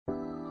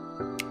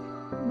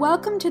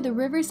Welcome to the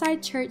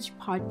Riverside Church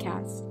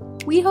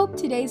podcast. We hope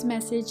today's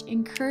message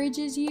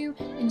encourages you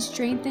and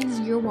strengthens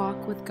your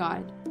walk with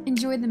God.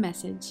 Enjoy the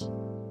message.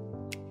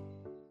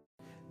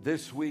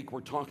 This week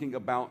we're talking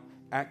about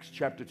Acts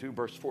chapter 2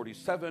 verse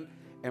 47,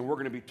 and we're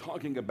going to be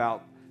talking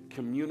about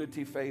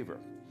community favor.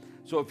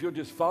 So if you'll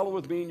just follow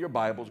with me in your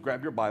Bibles,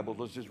 grab your Bibles,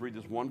 let's just read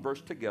this one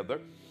verse together.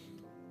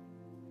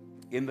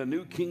 In the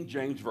New King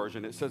James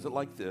Version, it says it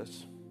like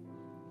this: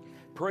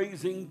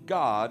 praising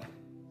God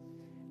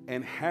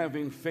and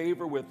having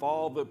favor with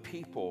all the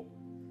people,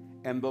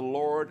 and the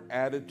Lord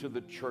added to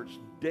the church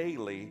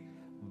daily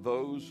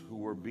those who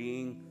were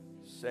being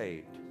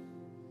saved.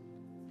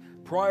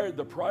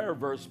 The prior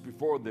verse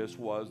before this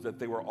was that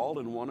they were all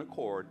in one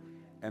accord,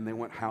 and they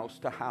went house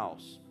to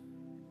house,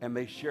 and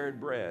they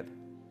shared bread,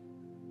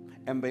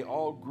 and they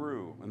all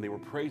grew, and they were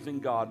praising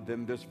God.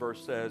 Then this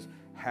verse says,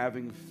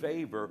 having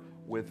favor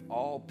with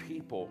all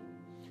people,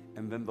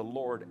 and then the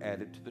Lord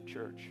added to the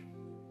church.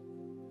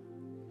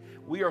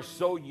 We are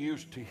so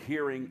used to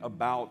hearing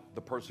about the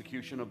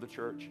persecution of the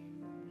church.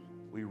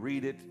 We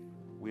read it,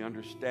 we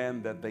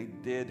understand that they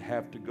did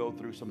have to go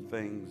through some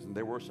things, and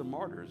there were some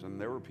martyrs,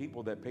 and there were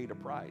people that paid a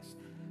price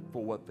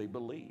for what they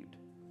believed.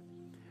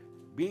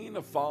 Being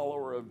a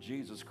follower of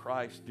Jesus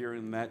Christ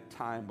during that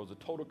time was a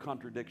total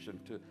contradiction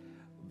to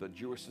the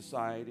Jewish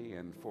society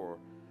and for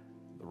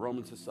the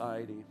Roman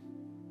society,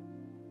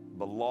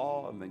 the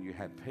law, and then you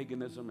had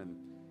paganism, and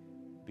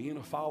being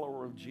a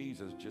follower of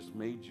Jesus just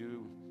made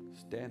you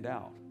stand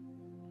out.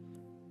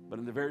 But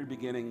in the very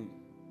beginning,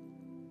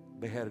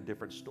 they had a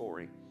different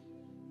story.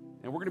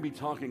 And we're going to be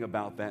talking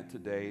about that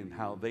today and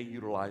how they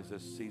utilize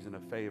this season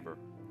of favor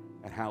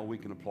and how we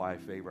can apply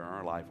favor in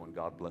our life when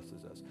God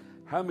blesses us.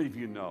 How many of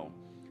you know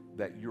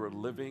that you're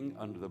living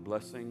under the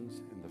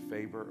blessings and the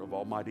favor of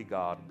Almighty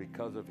God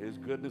because of His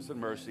goodness and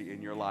mercy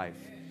in your life?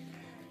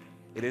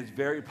 It is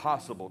very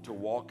possible to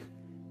walk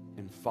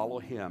and follow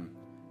Him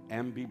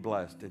and be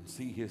blessed and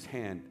see His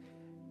hand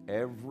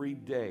every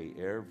day,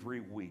 every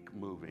week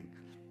moving.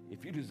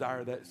 If you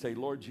desire that, say,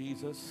 Lord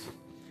Jesus,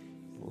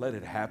 let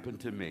it happen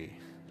to me.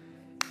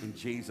 In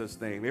Jesus'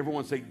 name.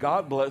 Everyone say,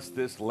 God bless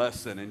this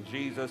lesson in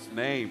Jesus'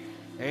 name.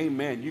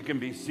 Amen. You can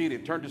be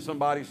seated. Turn to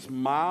somebody,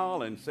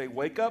 smile, and say,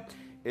 wake up.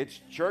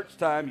 It's church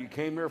time. You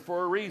came here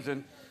for a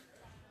reason.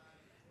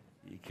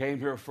 You came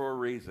here for a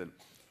reason.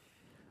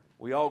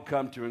 We all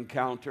come to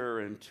encounter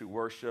and to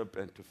worship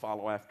and to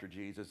follow after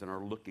Jesus and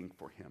are looking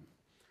for Him.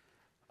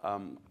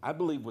 I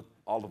believe with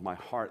all of my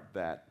heart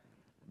that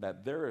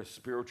there is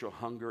spiritual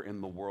hunger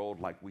in the world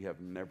like we have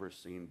never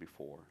seen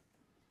before.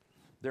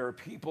 There are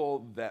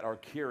people that are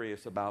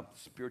curious about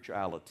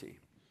spirituality.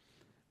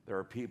 There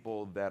are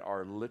people that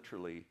are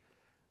literally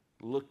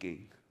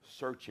looking,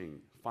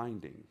 searching,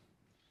 finding,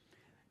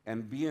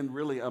 and being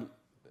really,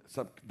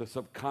 the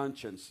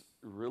subconscious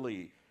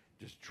really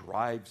just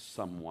drives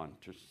someone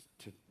to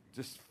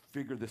just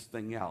figure this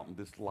thing out in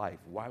this life,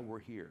 why we're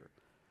here.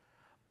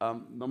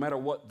 No matter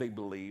what they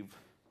believe,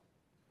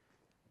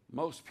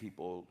 most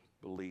people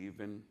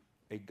believe in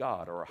a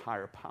God or a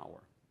higher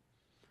power.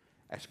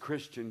 As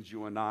Christians,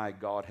 you and I,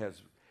 God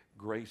has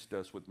graced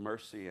us with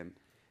mercy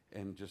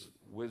and just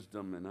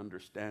wisdom and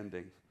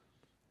understanding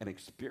and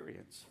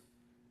experience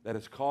that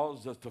has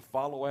caused us to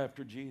follow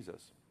after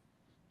Jesus.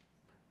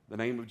 The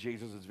name of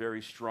Jesus is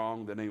very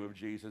strong. The name of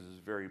Jesus is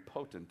very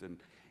potent and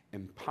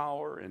in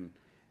power and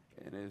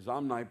is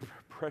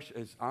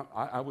omniprecious.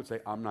 I would say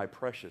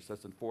omniprecious.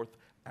 That's the fourth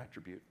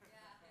attribute.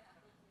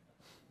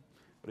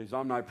 But He's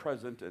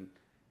omnipresent and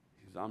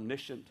He's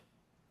omniscient.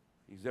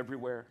 He's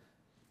everywhere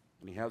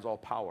and He has all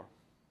power.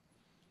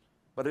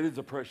 But it is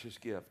a precious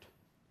gift,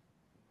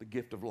 the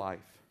gift of life.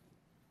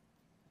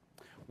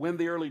 When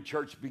the early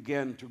church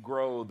began to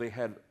grow, they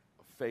had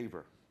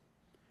favor.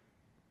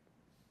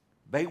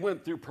 They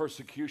went through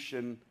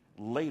persecution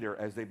later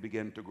as they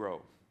began to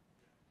grow.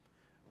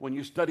 When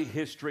you study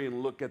history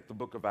and look at the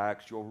book of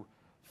Acts, you'll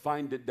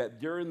find it that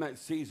during that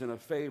season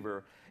of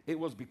favor, it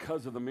was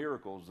because of the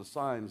miracles, the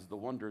signs, the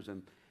wonders,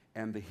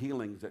 and the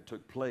healings that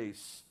took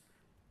place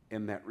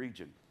in that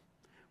region.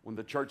 When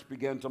the church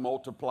began to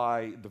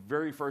multiply, the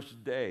very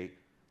first day,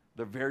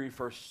 the very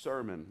first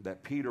sermon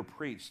that Peter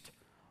preached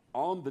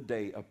on the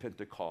day of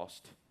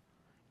Pentecost,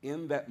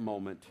 in that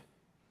moment,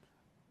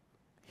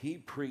 he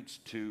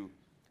preached to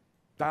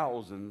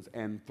thousands,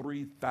 and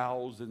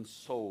 3,000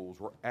 souls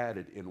were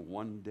added in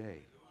one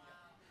day.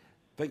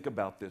 Think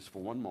about this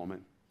for one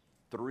moment.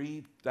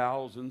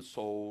 3,000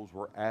 souls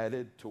were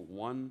added to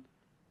one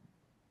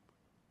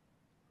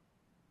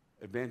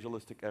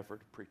evangelistic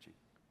effort of preaching.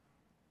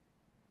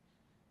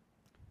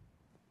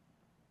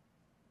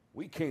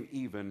 We can't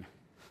even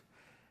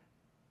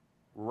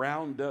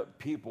round up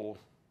people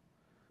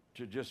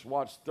to just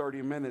watch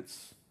 30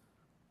 minutes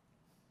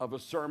of a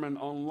sermon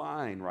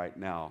online right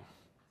now.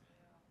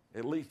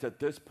 At least at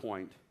this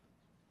point.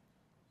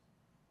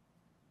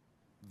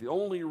 The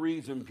only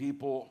reason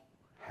people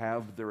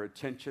have their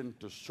attention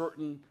to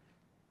certain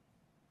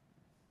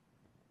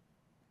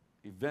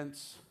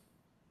events,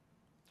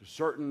 to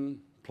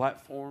certain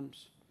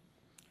platforms,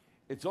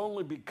 it's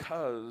only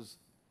because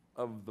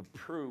of the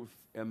proof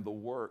and the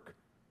work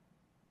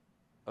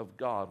of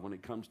God when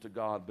it comes to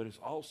God, but it's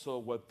also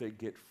what they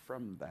get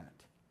from that.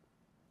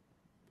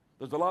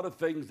 There's a lot of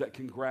things that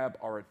can grab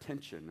our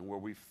attention and where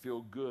we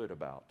feel good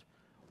about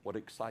what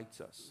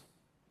excites us.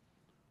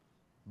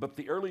 But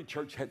the early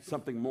church had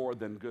something more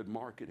than good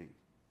marketing.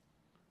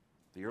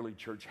 The early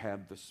church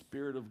had the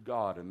Spirit of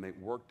God, and they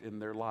worked in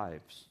their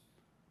lives.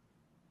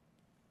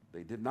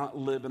 They did not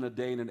live in a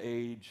day and an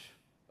age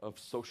of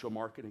social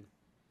marketing.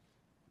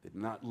 They did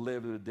not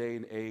live in a day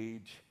and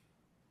age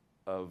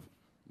of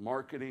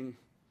marketing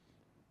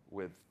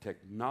with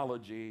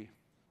technology,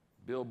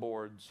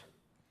 billboards,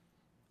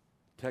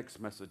 text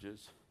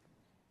messages.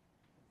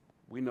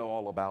 We know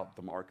all about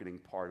the marketing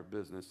part of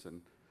business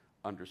and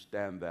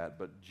understand that,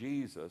 but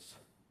Jesus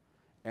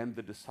and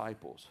the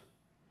disciples,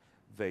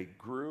 they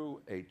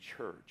grew a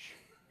church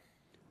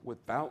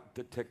without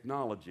the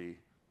technology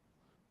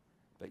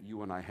that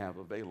you and I have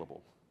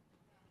available.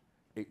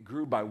 It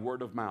grew by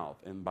word of mouth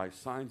and by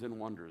signs and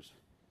wonders.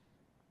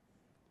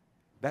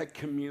 That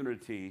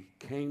community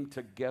came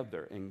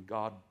together and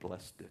God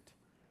blessed it.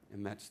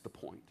 And that's the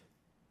point.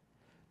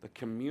 The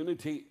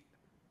community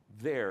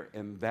there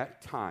in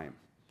that time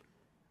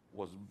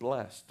was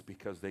blessed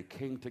because they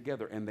came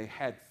together and they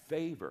had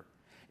favor.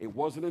 It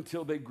wasn't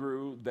until they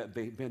grew that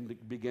they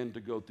began to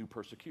go through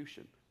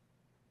persecution.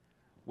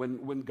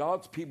 When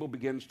God's people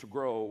begins to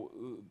grow,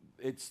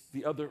 it's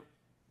the other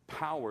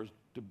powers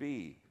to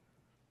be,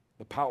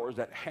 the powers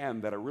at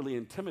hand that are really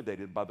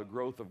intimidated by the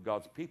growth of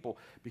God's people,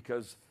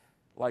 because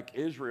like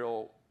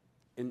Israel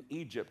in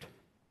Egypt,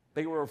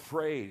 they were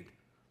afraid.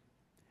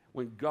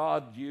 When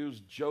God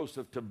used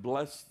Joseph to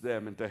bless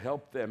them and to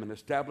help them and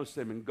establish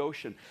them in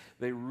Goshen,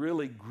 they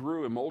really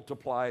grew and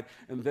multiplied.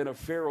 And then a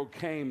Pharaoh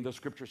came, the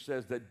scripture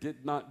says, that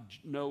did not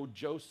know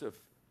Joseph.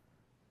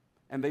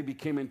 And they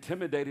became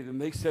intimidated,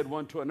 and they said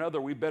one to another,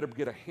 we better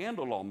get a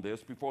handle on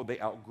this before they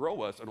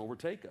outgrow us and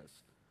overtake us.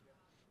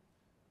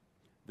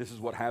 This is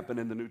what happened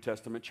in the New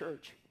Testament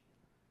church.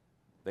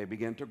 They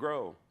began to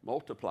grow,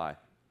 multiply.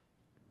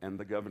 And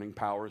the governing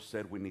powers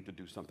said, we need to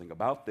do something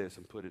about this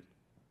and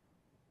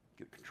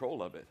get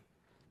control of it.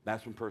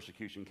 That's when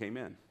persecution came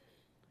in.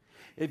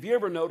 If you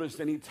ever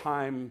noticed any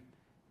time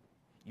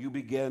you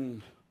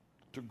begin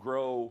to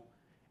grow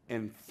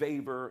in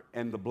favor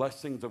and the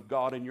blessings of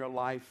God in your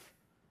life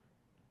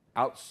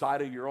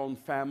outside of your own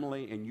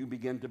family, and you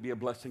begin to be a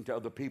blessing to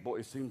other people,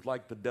 it seems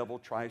like the devil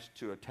tries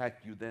to attack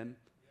you then.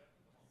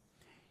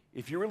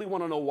 If you really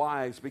want to know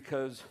why, it's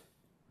because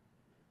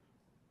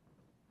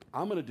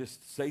I'm going to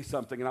just say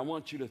something, and I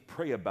want you to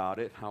pray about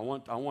it. I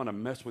want to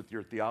mess with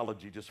your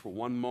theology just for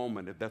one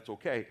moment, if that's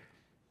okay.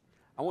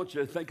 I want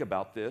you to think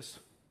about this.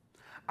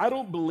 I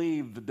don't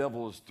believe the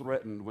devil is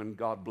threatened when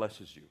God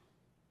blesses you.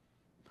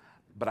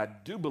 But I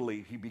do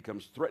believe he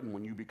becomes threatened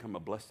when you become a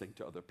blessing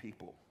to other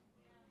people.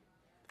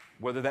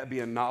 Whether that be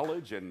in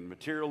knowledge and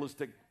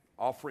materialistic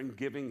offering,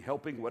 giving,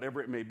 helping, whatever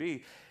it may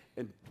be.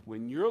 And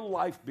when your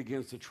life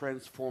begins to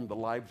transform the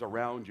lives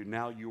around you,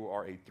 now you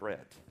are a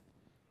threat.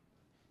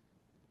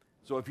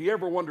 So if you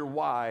ever wonder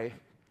why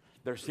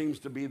there seems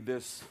to be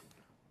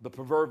the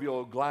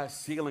proverbial glass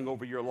ceiling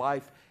over your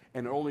life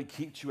and it only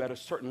keeps you at a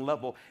certain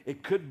level,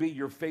 it could be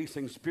you're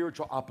facing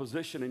spiritual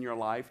opposition in your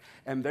life,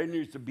 and there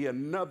needs to be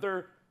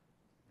another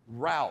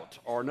route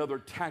or another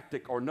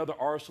tactic or another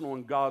arsenal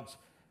in God's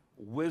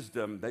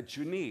wisdom that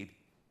you need.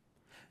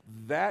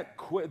 That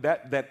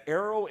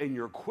arrow in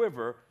your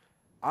quiver,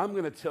 I'm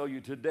going to tell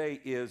you today,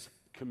 is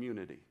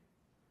community.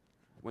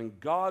 When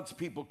God's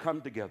people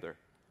come together,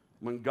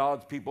 when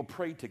God's people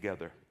pray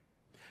together,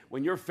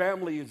 when your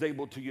family is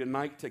able to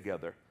unite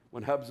together,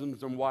 when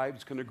husbands and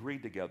wives can agree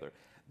together,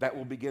 that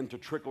will begin to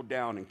trickle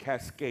down and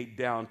cascade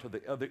down to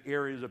the other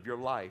areas of your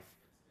life.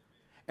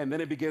 And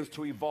then it begins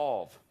to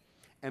evolve.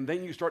 And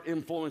then you start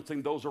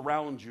influencing those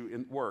around you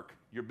in work,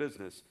 your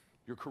business,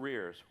 your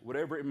careers,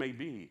 whatever it may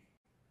be.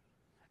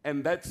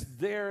 And that's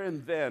there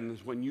and then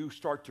is when you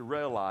start to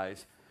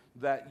realize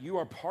that you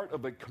are part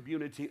of a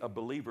community of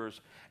believers,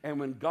 and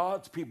when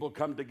God's people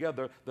come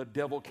together, the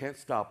devil can't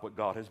stop what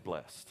God has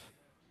blessed.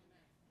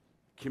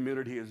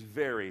 Community is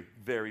very,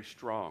 very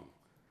strong.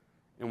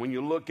 And when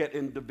you look at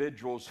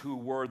individuals who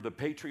were the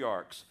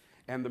patriarchs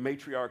and the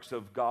matriarchs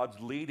of God's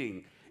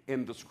leading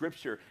in the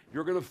scripture,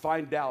 you're going to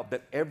find out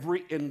that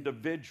every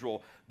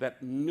individual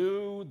that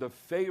knew the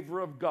favor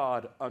of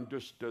God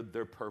understood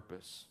their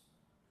purpose.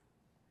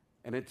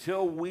 And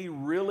until we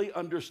really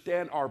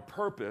understand our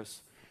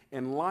purpose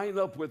and line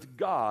up with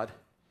God,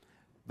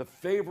 the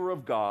favor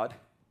of God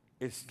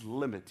is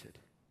limited.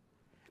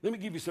 Let me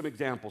give you some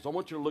examples. I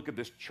want you to look at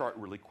this chart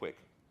really quick.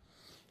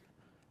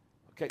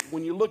 Okay,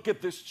 when you look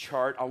at this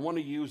chart, I want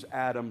to use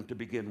Adam to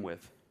begin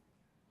with.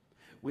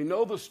 We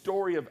know the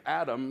story of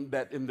Adam,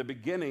 that in the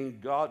beginning,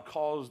 God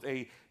caused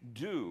a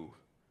dew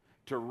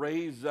to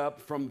raise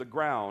up from the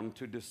ground,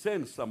 to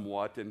descend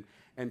somewhat,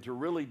 and to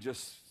really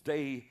just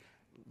stay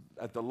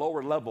at the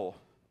lower level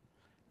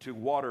to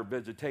water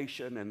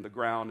vegetation and the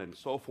ground and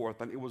so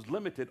forth, and it was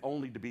limited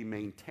only to be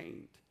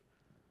maintained.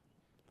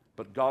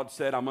 But God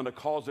said, I'm going to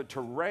cause it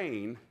to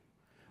rain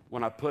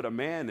when I put a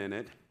man in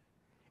it,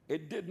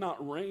 it did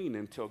not rain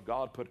until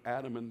God put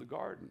Adam in the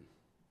garden.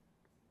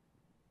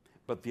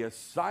 But the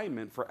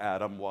assignment for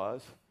Adam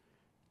was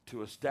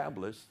to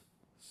establish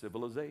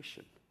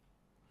civilization.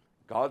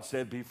 God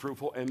said, be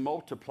fruitful and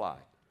multiply.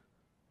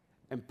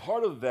 And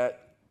part of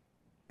that,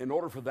 in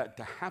order for that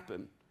to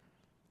happen,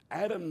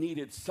 Adam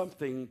needed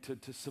something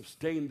to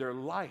sustain their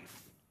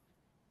life.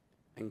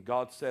 And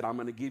God said, I'm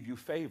going to give you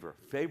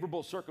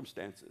favorable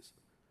circumstances.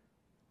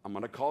 I'm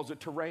going to cause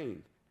it to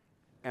rain.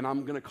 And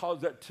I'm going to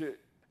cause that to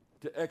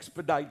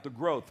expedite the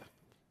growth,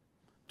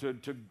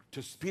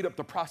 to speed up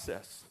the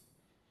process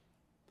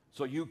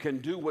so you can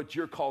do what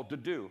you're called to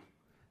do.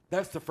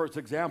 That's the first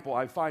example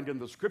I find in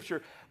the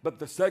scripture. But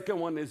the second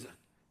one is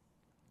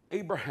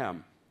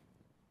Abraham.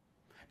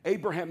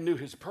 Abraham knew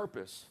his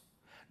purpose.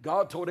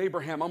 God told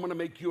Abraham, I'm going to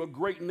make you a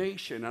great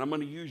nation, and I'm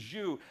going to use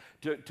you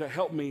to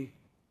help me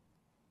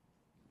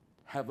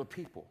have a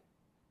people.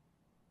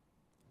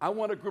 I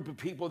want a group of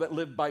people that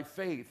live by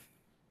faith,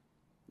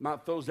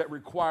 not those that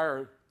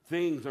require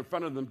things in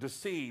front of them to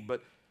see.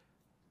 But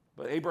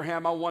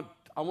Abraham, I want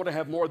to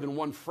have more than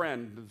one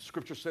friend. The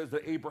scripture says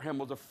that Abraham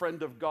was a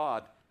friend of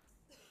God,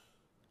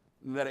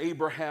 and that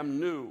Abraham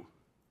knew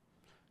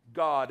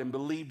God and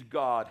believed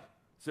God,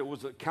 so it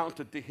was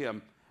accounted to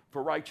him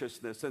for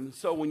righteousness. And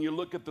so when you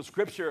look at the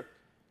scripture,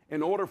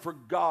 in order for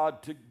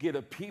God to get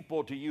a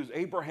people to use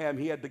Abraham,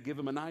 he had to give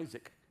him an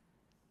Isaac.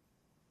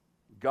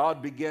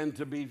 God began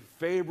to be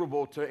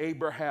favorable to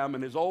Abraham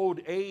in his old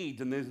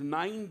age, in his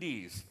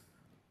 90s.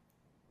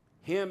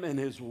 Him and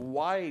his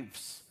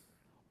wife's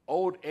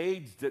old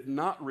age did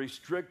not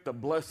restrict the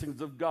blessings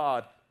of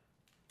God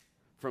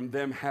from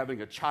them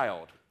having a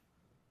child.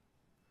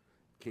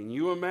 Can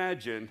you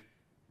imagine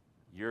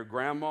your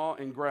grandma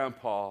and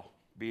grandpa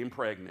being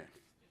pregnant?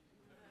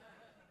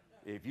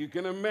 If you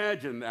can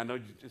imagine, I know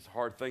it's a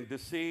hard thing to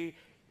see,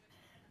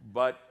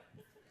 but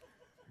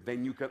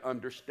then you can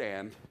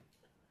understand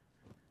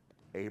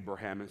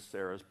Abraham and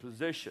Sarah's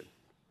position.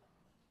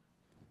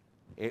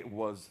 It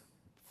was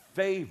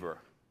favor.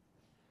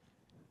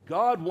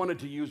 God wanted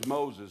to use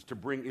Moses to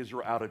bring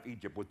Israel out of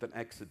Egypt with an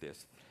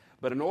exodus.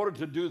 But in order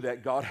to do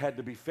that, God had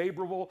to be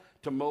favorable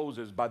to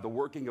Moses by the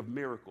working of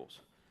miracles.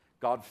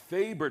 God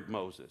favored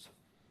Moses.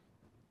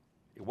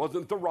 It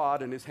wasn't the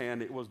rod in his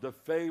hand, it was the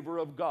favor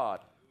of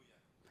God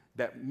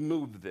that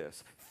moved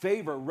this.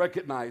 Favor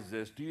recognized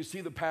this. Do you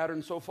see the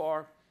pattern so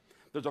far?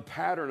 There's a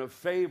pattern of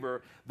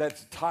favor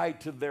that's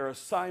tied to their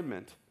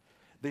assignment.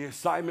 The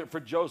assignment for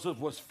Joseph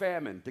was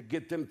famine, to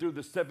get them through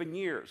the 7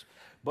 years.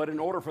 But in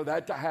order for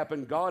that to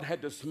happen, God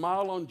had to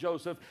smile on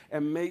Joseph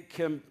and make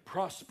him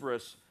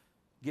prosperous,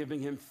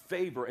 giving him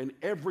favor in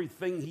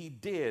everything he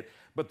did.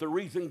 But the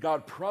reason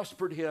God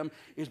prospered him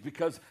is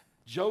because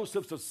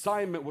Joseph's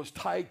assignment was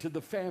tied to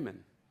the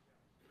famine.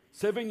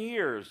 7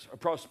 years of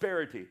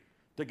prosperity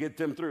to get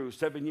them through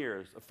 7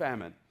 years of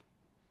famine.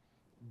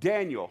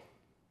 Daniel,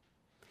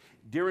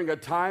 during a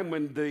time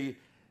when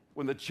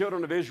the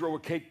children of Israel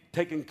were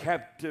taken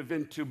captive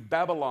into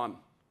Babylon,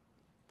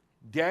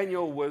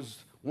 Daniel was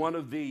one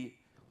of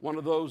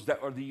those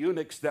that are the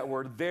eunuchs that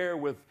were there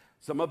with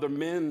some other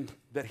men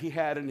that he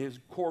had in his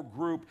core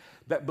group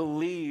that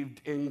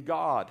believed in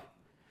God.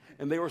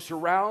 And they were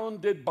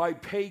surrounded by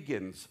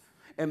pagans,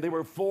 and they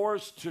were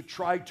forced to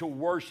try to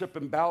worship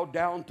and bow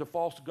down to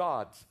false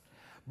gods.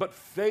 But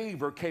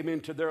favor came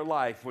into their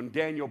life when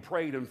Daniel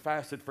prayed and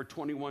fasted for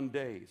 21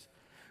 days.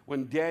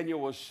 When Daniel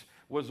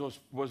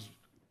was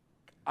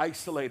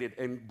isolated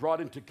and brought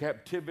into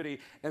captivity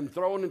and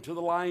thrown into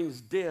the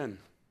lion's den.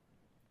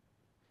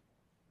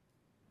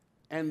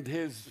 And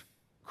his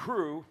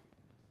crew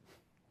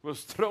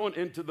was thrown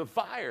into the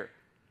fire,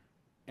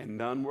 and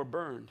none were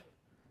burned.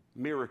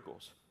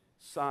 Miracles,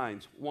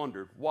 signs,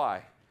 wondered.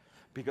 Why?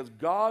 Because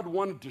God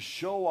wanted to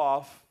show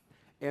off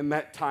in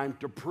that time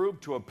to prove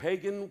to a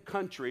pagan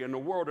country in the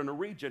world, in a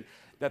region,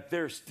 that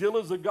there still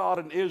is a God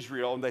in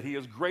Israel and that he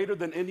is greater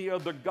than any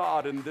other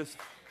God in this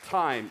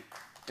time,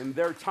 in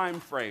their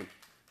time frame.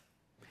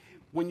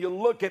 When you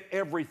look at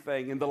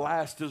everything, and the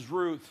last is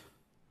Ruth.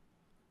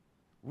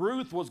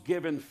 Ruth was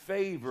given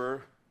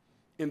favor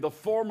in the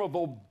form of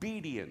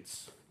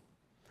obedience.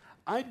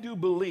 I do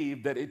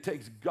believe that it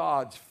takes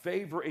God's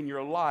favor in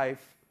your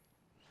life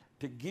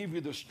to give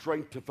you the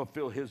strength to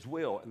fulfill his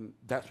will, and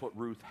that's what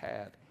Ruth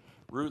had.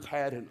 Ruth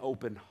had an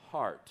open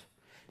heart.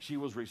 She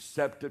was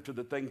receptive to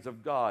the things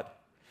of God.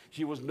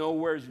 She was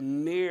nowhere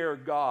near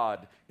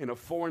God in a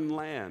foreign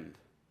land.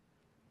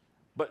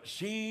 But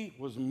she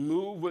was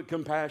moved with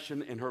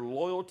compassion in her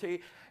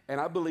loyalty, and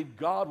I believe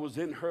God was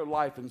in her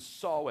life and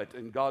saw it.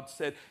 And God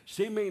said,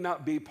 she may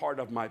not be part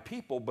of my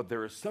people, but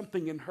there is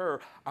something in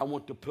her I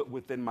want to put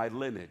within my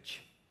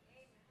lineage.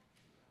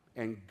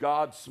 And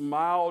God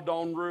smiled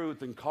on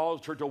Ruth and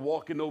caused her to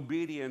walk in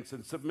obedience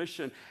and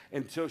submission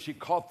until she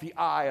caught the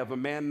eye of a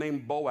man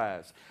named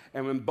Boaz.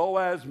 And when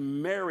Boaz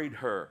married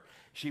her,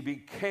 she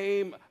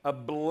became a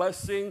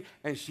blessing,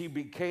 and she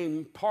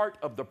became part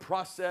of the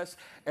process,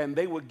 and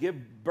they would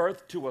give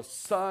birth to a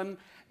son.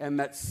 and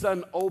that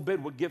son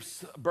Obed would give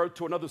birth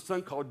to another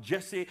son called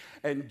Jesse,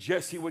 and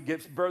Jesse would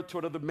give birth to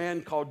another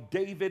man called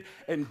David,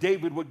 and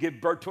David would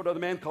give birth to another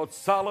man called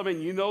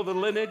Solomon. You know the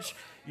lineage,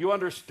 you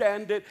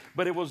understand it,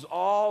 but it was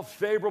all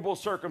favorable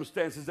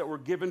circumstances that were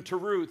given to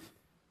Ruth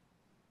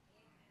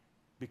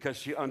because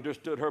she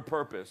understood her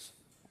purpose,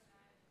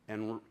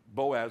 and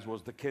Boaz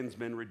was the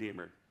kinsman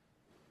redeemer.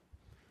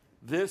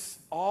 This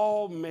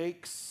all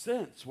makes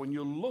sense when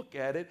you look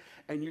at it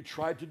and you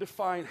try to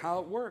define how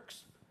it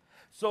works.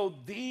 So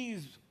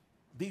these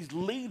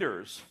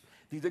leaders,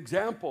 these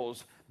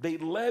examples, they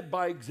led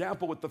by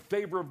example with the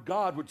favor of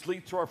God, which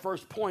leads to our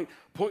first point.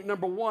 Point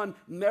number one,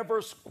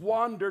 never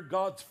squander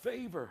God's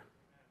favor,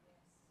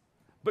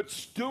 but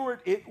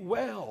steward it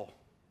well.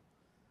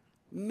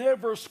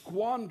 Never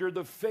squander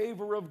the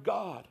favor of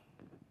God.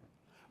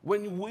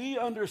 When we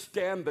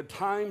understand the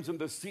times and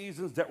the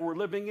seasons that we're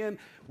living in,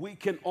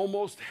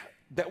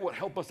 that will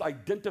help us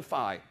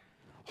identify,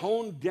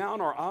 hone down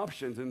our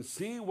options, and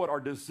see what our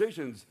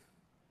decisions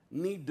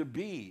need to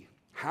be,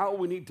 how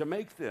we need to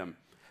make them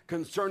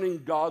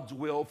concerning God's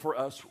will for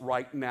us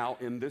right now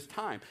in this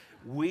time.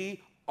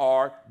 We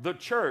are the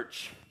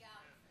church.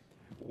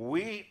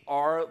 We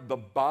are the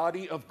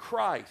body of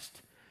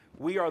Christ.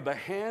 We are the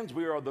hands,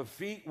 we are the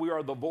feet, we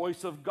are the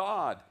voice of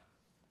God.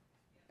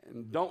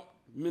 And don't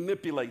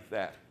manipulate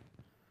that.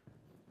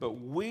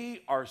 But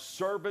we are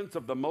servants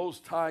of the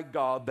Most High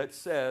God that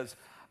says,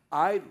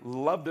 I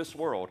love this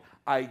world.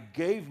 I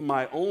gave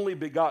my only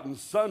begotten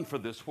Son for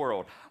this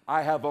world.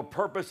 I have a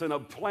purpose and a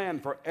plan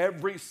for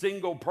every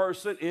single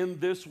person in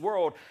this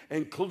world,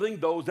 including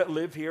those that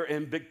live here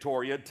in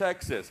Victoria,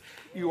 Texas.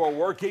 You are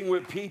working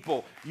with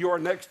people. You are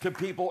next to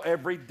people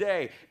every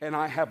day, and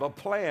I have a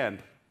plan.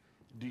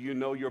 Do you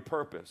know your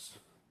purpose?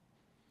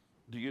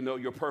 Do you know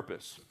your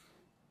purpose?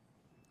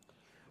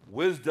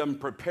 Wisdom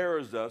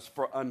prepares us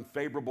for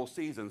unfavorable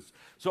seasons.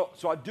 So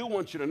I do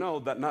want you to know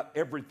that not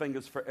everything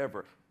is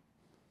forever.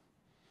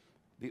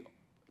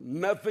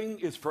 Nothing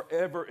is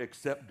forever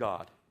except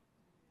God.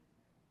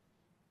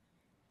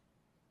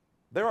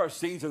 There are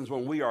seasons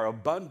when we are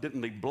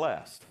abundantly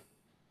blessed,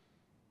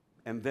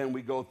 and then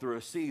we go through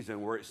a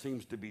season where it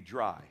seems to be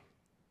dry.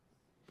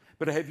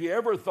 But have you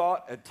ever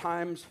thought at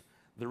times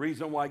the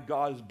reason why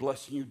God is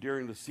blessing you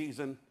during the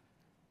season,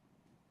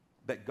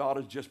 that God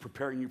is just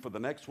preparing you for the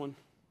next one?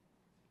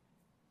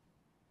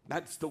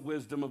 That's the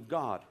wisdom of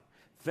God.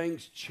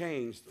 Things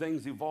change,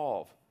 things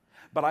evolve.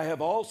 But I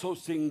have also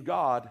seen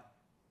God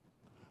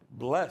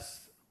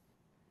bless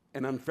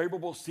in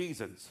unfavorable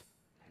seasons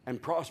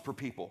and prosper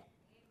people.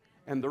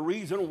 And the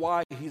reason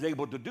why he's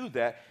able to do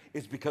that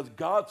is because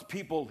God's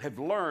people have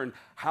learned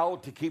how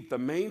to keep the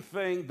main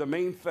thing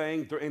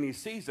through any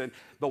season.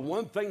 The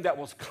one thing that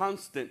was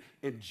constant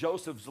in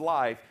Joseph's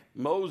life,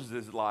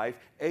 Moses' life,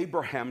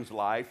 Abraham's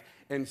life,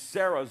 and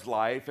Sarah's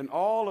life, and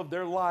all of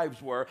their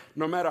lives were,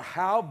 no matter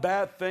how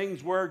bad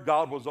things were,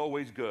 God was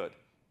always good.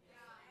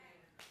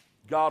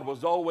 God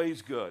was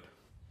always good.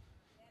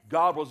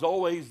 God was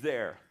always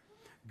there.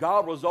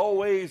 God was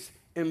always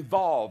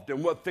involved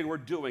in what they were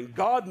doing.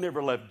 God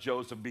never left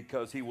Joseph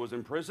because he was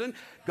in prison.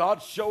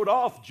 God showed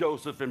off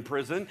Joseph in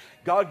prison.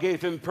 God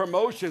gave him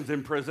promotions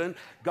in prison.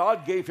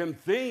 God gave him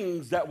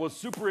things that will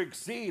super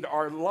exceed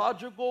our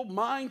logical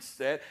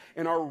mindset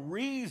and our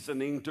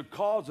reasoning to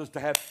cause us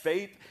to have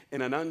faith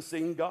in an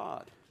unseen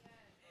God.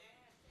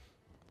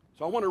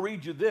 So I want to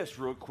read you this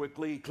real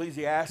quickly.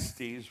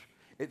 Ecclesiastes,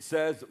 it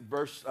says,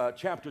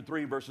 chapter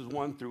 3, verses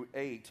 1 through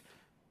 8.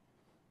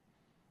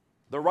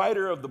 The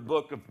writer of the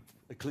book of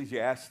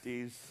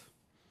Ecclesiastes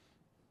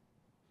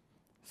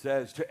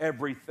says, to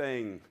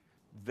everything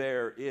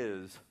there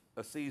is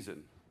a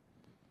season,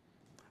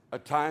 a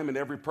time and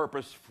every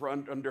purpose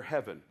under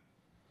heaven,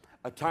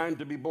 a time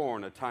to be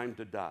born, a time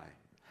to die,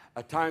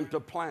 a time to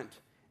plant,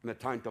 and a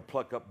time to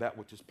pluck up that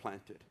which is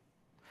planted,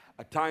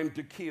 a time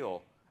to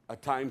kill, a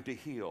time to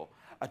heal,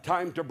 a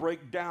time to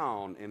break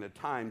down, and a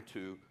time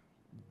to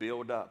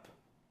build up,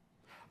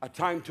 a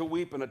time to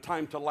weep and a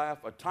time to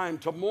laugh, a time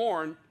to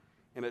mourn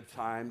and a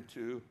time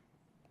to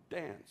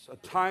dance, a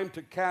time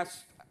to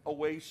cast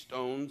away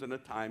stones and a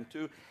time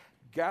to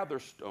gather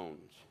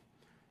stones,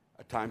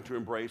 a time to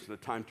embrace and a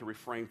time to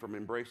refrain from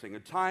embracing, a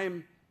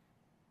time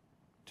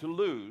to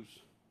lose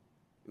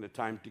and a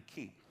time to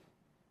keep,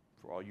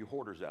 for all you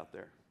hoarders out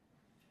there.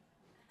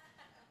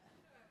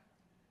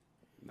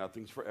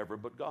 Nothing's forever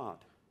but God.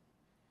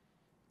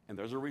 And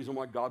there's a reason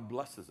why God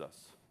blesses us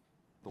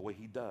the way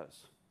he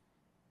does.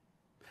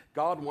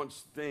 God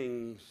wants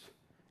things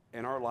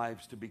in our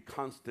lives to be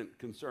constant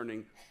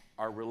concerning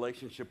our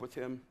relationship with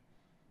him.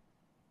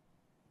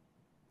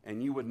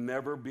 And you would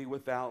never be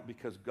without,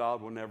 because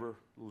God will never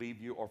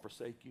leave you or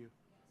forsake you.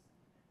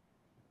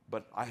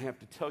 But I have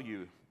to tell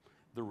you,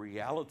 the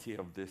reality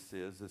of this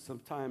is that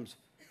sometimes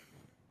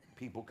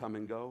people come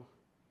and go,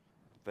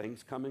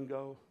 things come and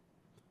go,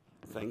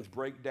 things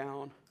break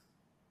down,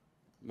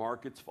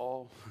 markets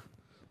fall,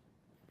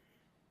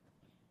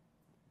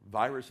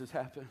 viruses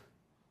happen,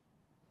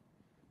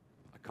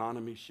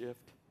 economies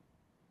shift,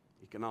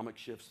 economic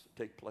shifts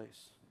take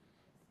place.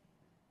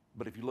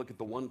 But if you look at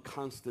the one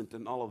constant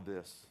in all of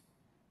this,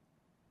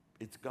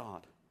 it's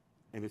God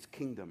and his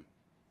kingdom,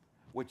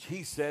 which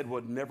he said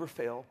would never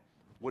fail,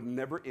 would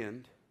never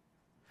end,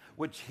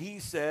 which he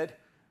said,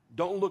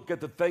 don't look at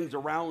the things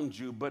around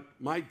you, but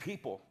my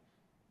people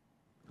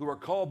who are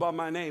called by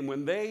my name,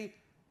 when they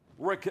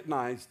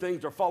recognize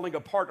things are falling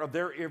apart or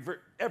they're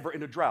ever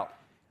in a drought.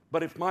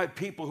 But if my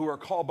people who are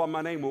called by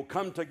my name will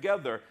come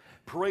together,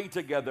 pray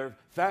together,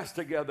 fast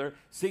together,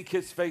 seek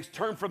his face,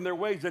 turn from their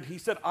ways, and he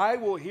said, I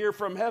will hear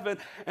from heaven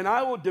and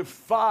I will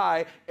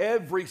defy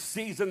every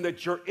season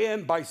that you're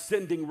in by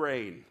sending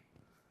rain.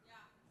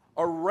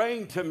 A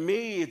rain to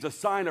me is a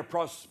sign of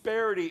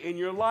prosperity in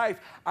your life.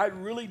 I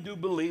really do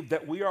believe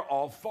that we are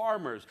all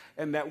farmers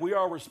and that we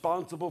are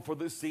responsible for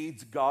the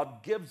seeds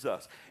God gives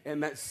us.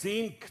 And that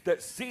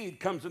seed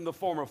comes in the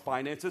form of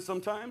finances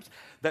sometimes.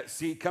 That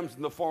seed comes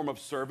in the form of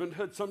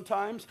servanthood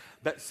sometimes.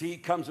 That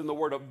seed comes in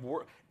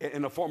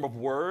the form of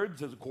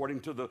words, as according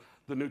to the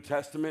New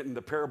Testament and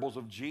the parables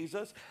of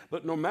Jesus.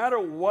 But no matter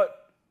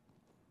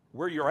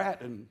where you're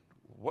at and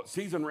what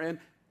season we're in,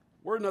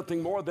 we're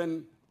nothing more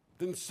than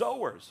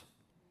sowers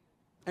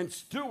and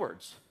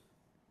stewards.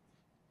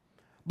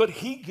 But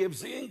he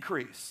gives the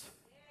increase.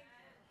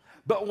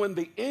 But when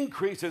the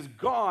increase is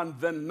gone,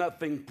 then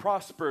nothing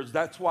prospers.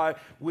 That's why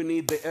we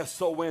need the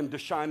S-O-N to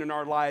shine in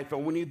our life,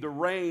 and we need the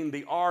rain,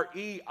 the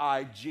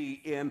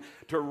R-E-I-G-N,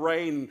 to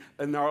reign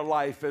in our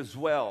life as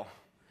well.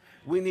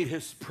 We need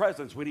his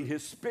presence, we need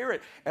his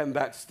spirit, and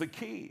that's the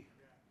key.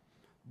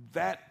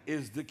 That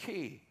is the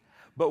key.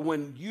 But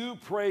when you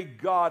pray,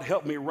 God,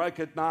 help me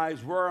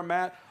recognize where I'm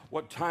at,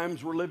 what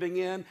times we're living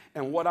in,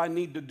 and what I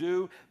need to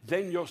do,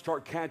 then you'll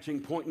start catching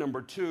point number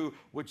 2,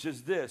 which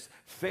is this: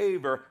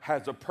 favor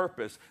has a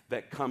purpose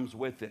that comes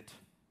with it.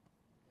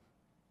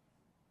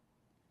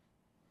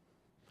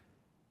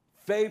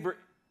 Favor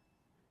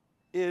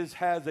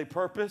has a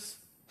purpose.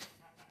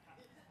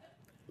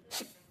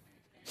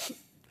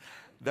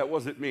 That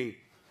wasn't me.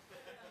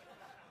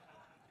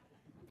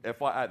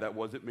 FYI, that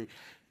wasn't me.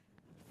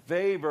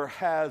 Favor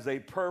has a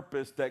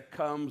purpose that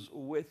comes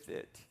with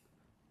it.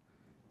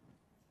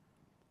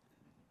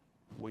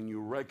 When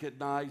you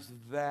recognize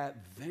that,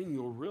 then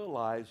you'll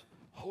realize,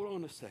 hold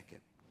on a second.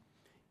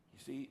 You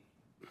see,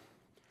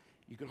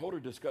 you can hold a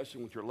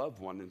discussion with your loved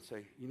one and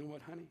say, you know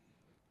what, honey?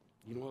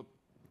 You know what?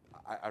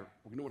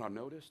 You know what I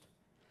noticed?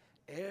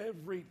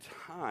 Every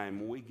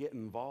time we get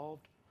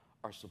involved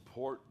or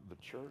support the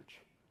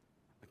church,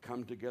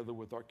 come together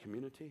with our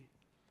community,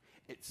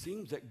 it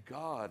seems that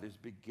God has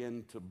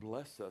begun to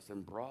bless us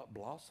and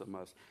blossom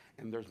us,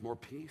 and there's more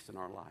peace in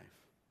our life.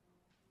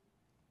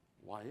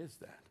 Why is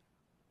that?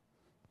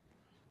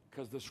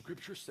 Because the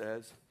scripture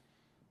says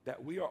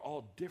that we are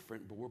all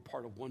different, but we're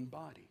part of one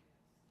body.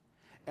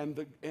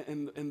 And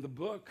in the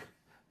book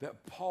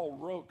that Paul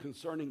wrote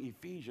concerning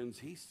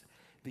Ephesians,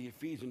 the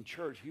Ephesian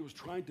church, he was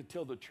trying to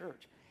tell the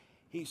church.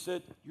 He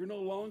said, you're no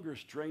longer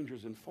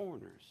strangers and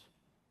foreigners.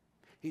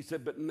 He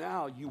said, but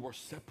now you are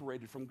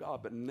separated from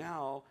God, but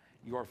now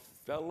you are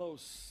fellow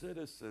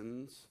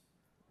citizens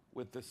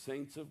with the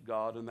saints of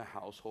God in the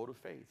household of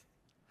faith.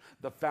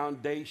 The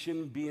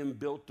foundation being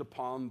built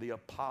upon the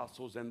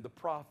apostles and the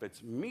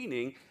prophets,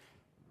 meaning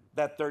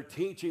that their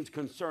teachings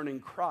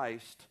concerning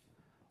Christ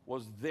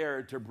was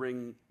there to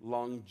bring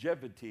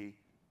longevity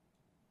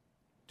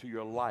to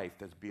your life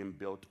that's being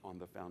built on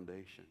the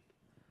foundation.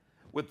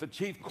 With the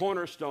chief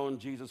cornerstone,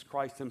 Jesus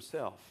Christ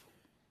himself.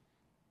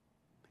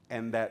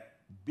 And that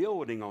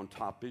building on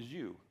top is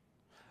you.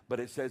 But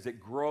it says it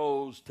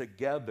grows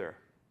together.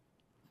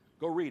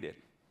 Go read it.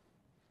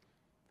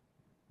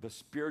 The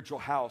spiritual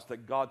house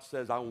that God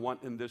says I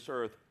want in this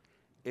earth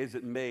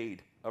isn't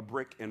made of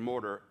brick and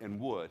mortar and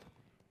wood.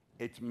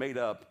 It's made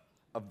up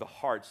of the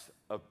hearts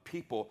of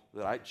people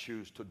that I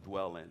choose to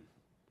dwell in.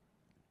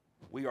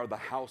 We are the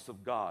house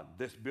of God.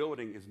 This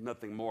building is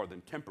nothing more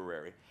than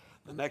temporary.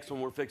 The next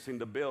one we're fixing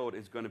to build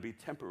is going to be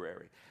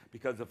temporary.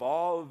 Because if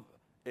all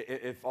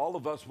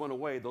of us went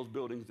away, those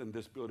buildings and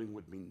this building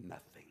would mean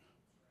nothing.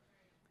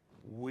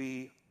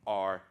 We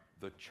are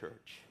the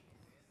church.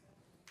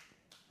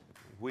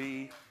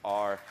 We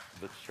are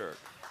the church.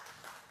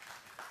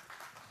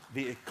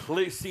 The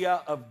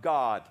ecclesia of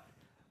God,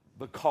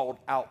 the called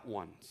out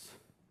ones.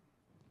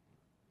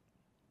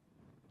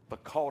 The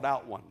called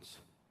out ones.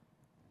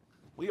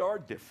 We are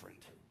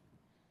different.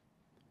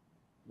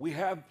 We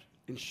have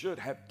and should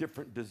have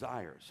different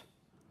desires.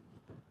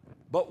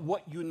 But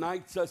what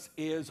unites us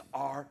is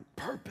our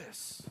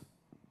purpose.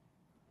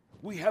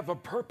 We have a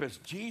purpose.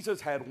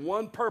 Jesus had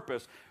one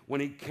purpose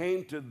when he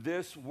came to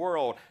this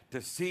world,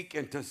 to seek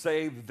and to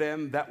save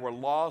them that were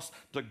lost,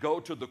 to go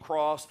to the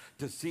cross,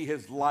 to see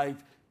his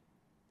life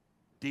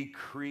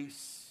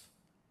decrease.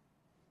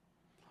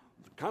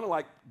 Kind of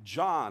like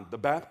John the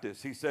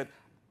Baptist. He said,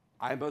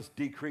 I must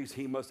decrease,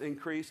 he must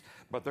increase.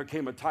 But there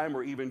came a time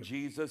where even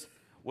Jesus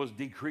was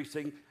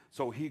decreasing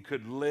so he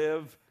could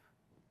live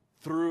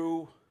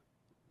through,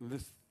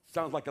 this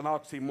sounds like an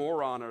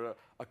oxymoron or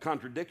a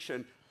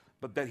contradiction,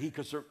 but that he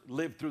could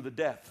live through the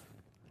death.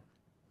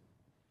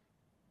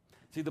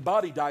 See, the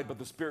body died, but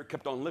the spirit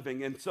kept on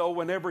living. And so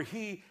whenever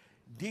he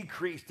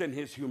decreased in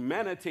his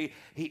humanity,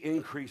 he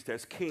increased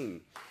as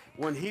king.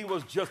 When he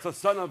was just a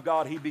son of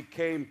God, he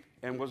became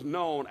and was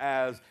known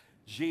as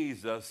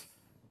Jesus,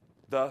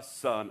 the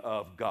Son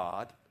of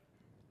God,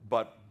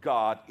 but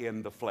God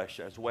in the flesh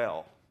as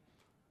well.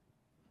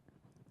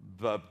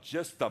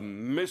 Just the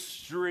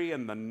mystery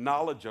and the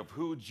knowledge of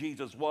who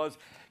Jesus was.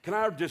 Can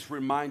I just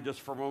remind us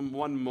for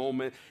one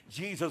moment,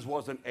 Jesus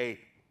wasn't a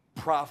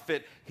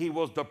prophet. He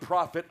was the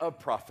prophet of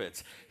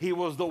prophets. He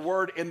was the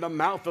word in the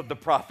mouth of the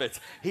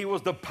prophets. He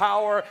was the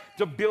power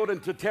to build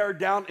and to tear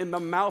down in the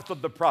mouth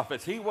of the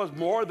prophets. He was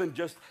more than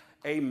just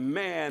a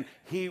man.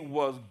 He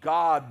was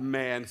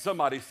God-man.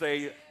 Somebody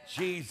say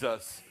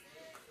Jesus.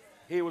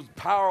 He was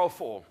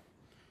powerful.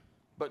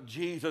 But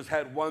Jesus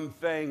had one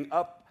thing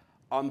up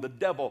on the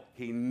devil.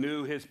 He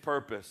knew his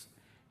purpose.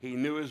 He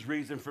knew his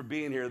reason for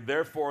being here.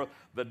 Therefore,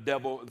 the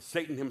devil,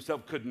 Satan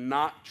himself, could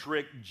not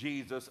trick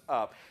Jesus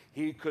up.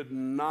 He could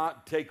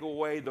not take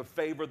away the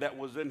favor that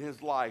was in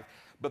his life.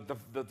 But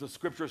the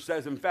scripture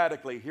says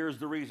emphatically, here's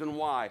the reason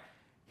why.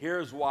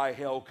 Here's why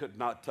hell could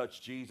not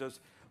touch Jesus.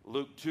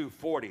 Luke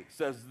 2:40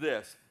 says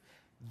this.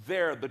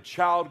 There, the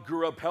child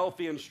grew up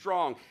healthy and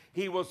strong.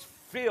 He was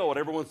filled.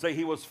 Everyone say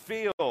he was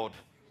filled.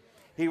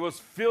 He was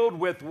filled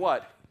with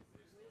what?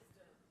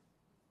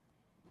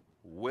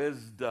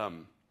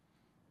 Wisdom.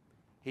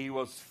 He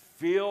was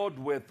filled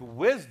with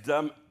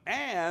wisdom,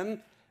 and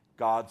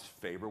God's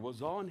favor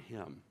was on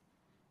him.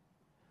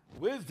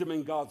 Wisdom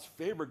and God's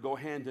favor go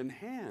hand in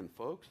hand,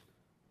 folks.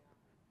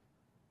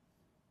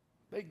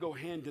 They go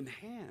hand in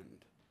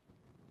hand.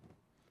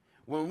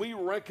 When we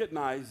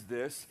recognize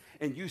this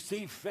and you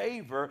see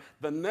favor,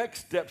 the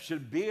next step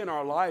should be in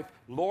our life,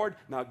 Lord,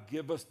 now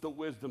give us the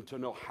wisdom to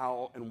know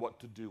how and what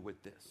to do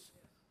with this.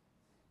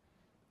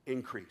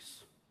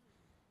 Increase.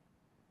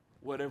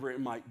 Whatever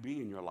it might be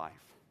in your life.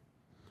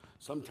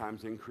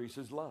 Sometimes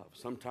increases love.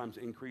 Sometimes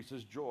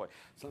increases joy.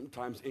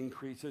 Sometimes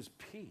increases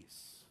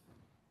peace.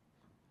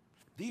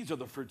 These are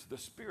the fruits of the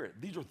Spirit.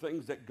 These are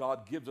things that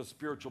God gives us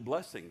spiritual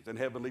blessings in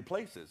heavenly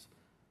places.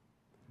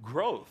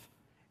 Growth.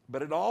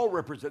 But it all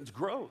represents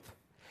growth.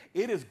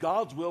 It is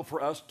God's will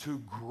for us to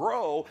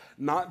grow,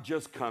 not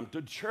just come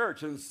to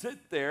church and sit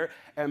there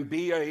and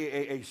be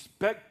a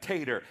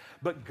spectator.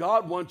 But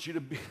God wants you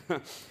to be,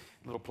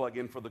 little plug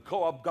in for the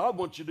co-op, God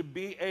wants you to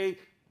be a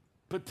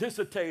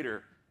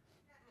participatory.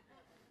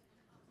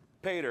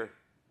 Pater.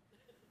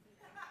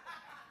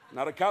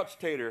 Not a couch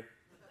tater.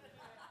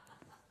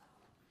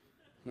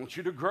 I want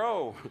you to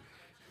grow.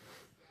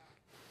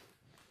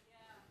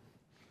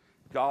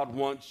 God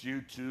wants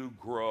you to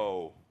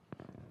grow.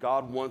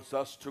 God wants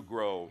us to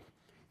grow.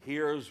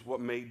 Here's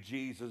what made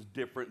Jesus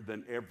different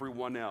than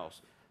everyone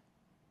else.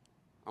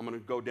 I'm going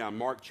to go down.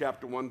 Mark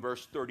chapter 1,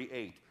 verse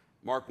 38.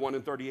 Mark 1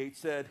 and 38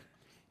 said,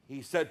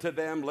 he said to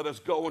them, let us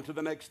go into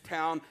the next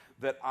town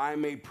that I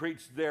may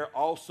preach there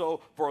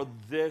also. For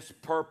this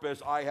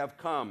purpose I have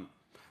come.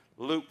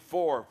 Luke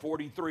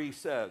 4:43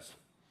 says,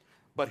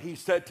 but he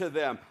said to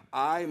them,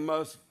 I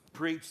must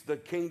preach the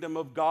kingdom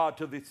of God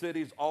to the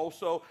cities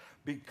also,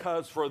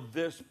 because for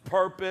this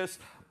purpose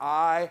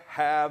I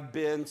have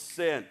been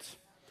sent.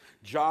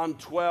 John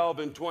 12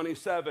 and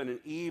 27, and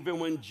even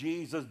when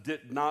Jesus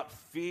did not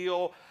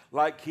feel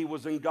like he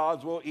was in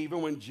God's will,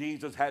 even when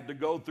Jesus had to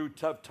go through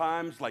tough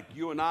times like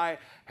you and I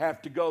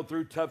have to go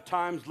through tough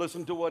times,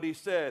 listen to what he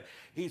said.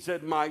 He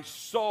said, my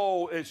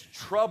soul is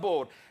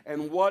troubled,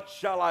 and what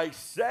shall I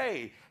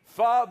say?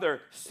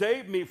 Father,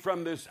 save me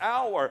from this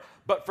hour,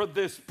 but for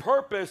this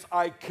purpose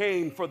I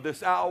came for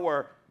this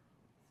hour.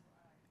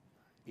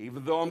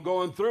 Even though I'm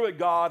going through it,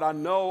 God, I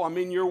know I'm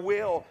in your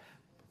will.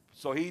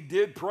 So he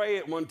did pray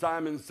at one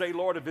time and say,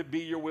 Lord, if it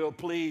be your will,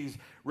 please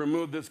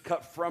remove this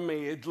cup from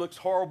me. It looks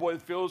horrible.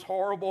 It feels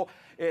horrible.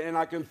 And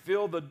I can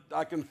feel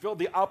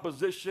the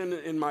opposition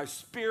in my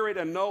spirit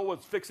and know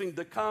what's fixing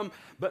to come.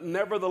 But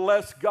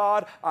nevertheless,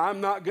 God, I'm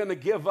not going to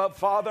give up,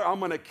 Father. I'm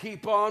going to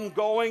keep on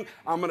going.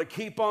 I'm going to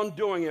keep on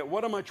doing it.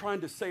 What am I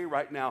trying to say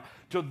right now?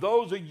 To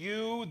those of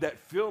you that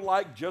feel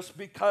like just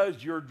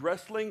because you're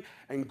wrestling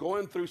and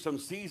going through some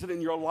season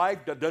in your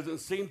life that doesn't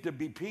seem to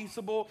be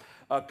peaceable,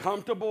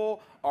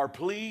 comfortable, or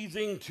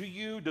pleasing to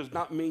you does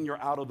not mean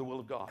you're out of the will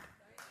of God.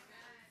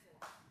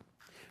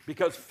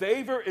 Because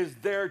favor is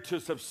there to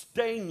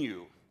sustain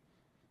you.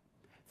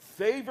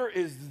 Favor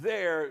is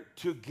there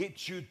to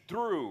get you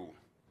through.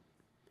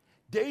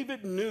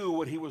 David knew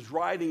what he was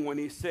writing when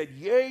he said,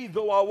 yea,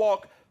 though I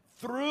walk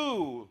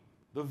through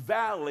the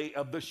valley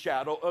of the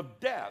shadow of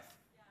death.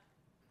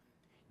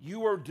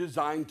 You are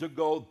designed to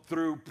go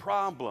through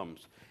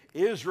problems.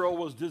 Israel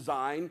was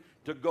designed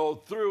to go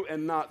through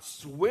and not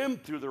swim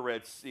through the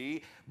Red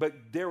Sea, but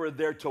they were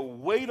there to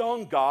wait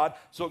on God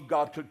so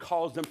God could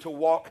cause them to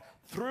walk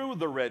through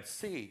the Red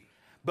Sea.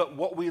 But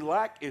what we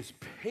lack is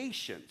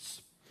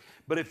patience.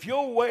 But if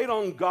you'll wait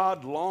on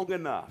God long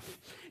enough,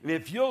 and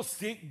if you'll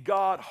seek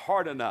God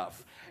hard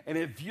enough, and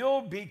if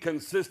you'll be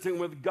consistent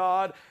with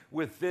God,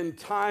 within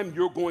time,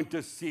 you're going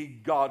to see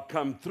God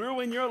come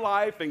through in your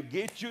life and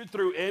get you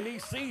through any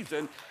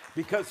season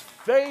because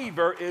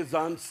favor is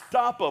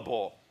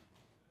unstoppable.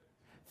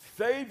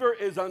 Favor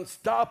is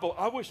unstoppable.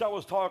 I wish I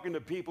was talking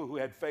to people who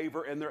had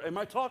favor in their. Am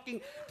I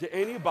talking to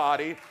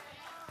anybody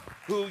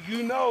who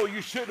you know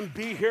you shouldn't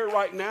be here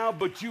right now,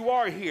 but you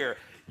are here?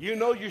 You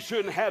know you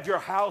shouldn't have your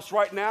house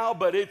right now,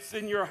 but it's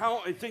in your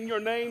house, it's in your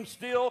name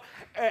still,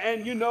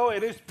 and you know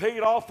it is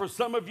paid off for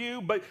some of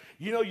you, but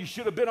you know you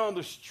should have been on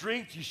the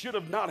streets, you should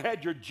have not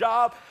had your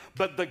job,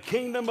 but the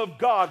kingdom of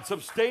God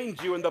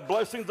sustained you and the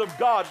blessings of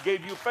God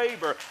gave you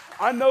favor.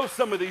 I know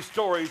some of these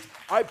stories.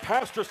 I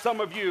pastor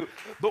some of you,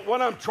 but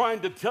what I'm trying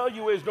to tell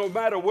you is no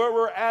matter where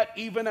we're at,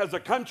 even as a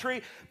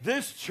country,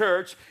 this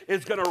church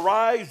is going to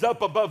rise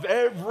up above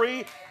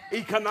every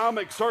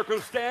economic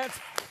circumstance,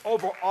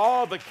 over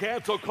all the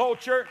cancel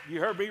culture. You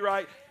heard me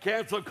right,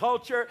 cancel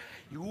culture.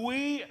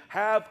 We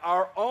have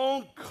our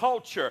own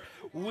culture.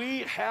 We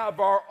have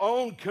our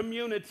own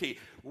community.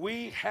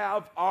 We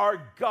have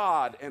our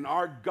God, and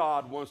our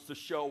God wants to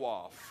show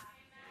off.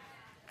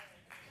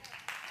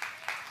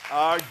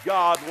 Our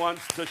God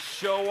wants to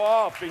show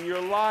off in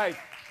your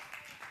life.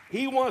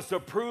 He wants to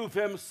prove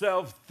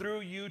himself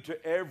through you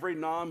to every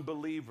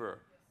non-believer.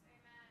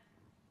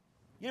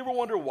 You ever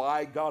wonder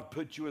why God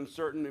put you in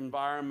certain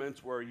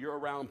environments where you're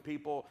around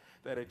people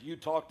that if you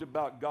talked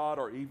about God,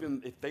 or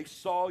even if they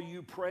saw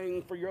you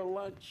praying for your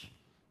lunch?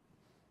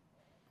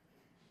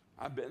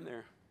 I've been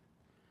there.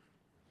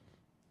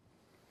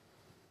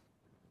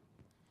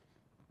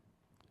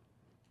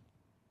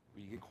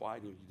 You get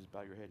quiet and you just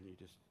bow your head and you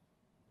just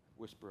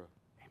whisper,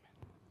 amen.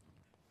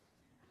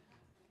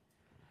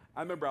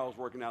 I remember I was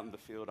working out in the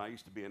field. I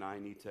used to be an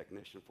I&E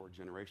technician for a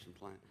generation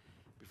plant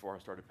before I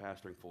started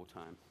pastoring full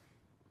time.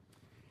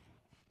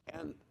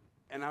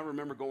 And I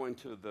remember going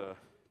to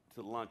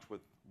lunch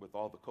with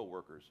all the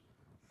coworkers.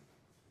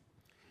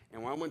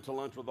 And when I went to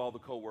lunch with all the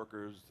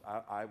coworkers,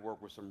 I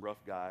worked with some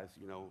rough guys,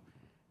 you know,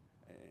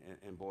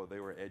 and boy, they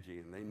were edgy,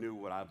 and they knew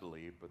what I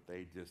believed, but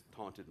they just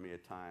taunted me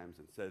at times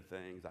and said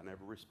things. I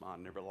never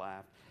responded, never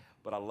laughed,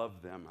 but I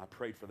loved them. I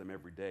prayed for them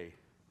every day.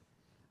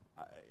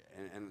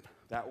 And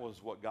that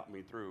was what got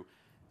me through.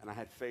 And I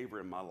had favor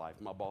in my life.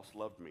 My boss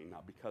loved me,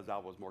 not because I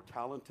was more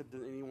talented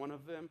than any one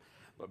of them,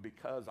 but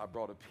because I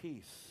brought a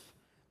peace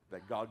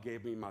that God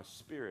gave me in my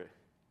spirit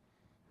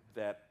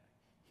that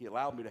he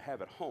allowed me to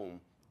have at home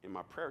in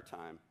my prayer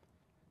time.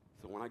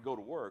 So when I go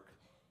to work,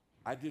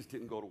 I just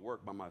didn't go to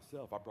work by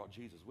myself. I brought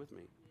Jesus with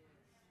me.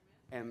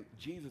 And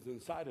Jesus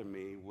inside of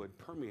me would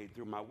permeate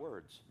through my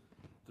words,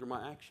 through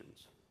my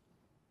actions.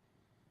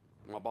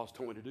 When my boss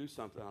told me to do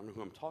something, I don't know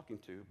who I'm talking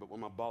to, but when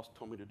my boss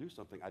told me to do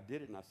something, I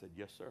did it and I said,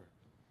 yes, sir.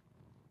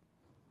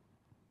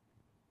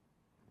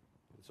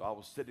 And so I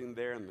was sitting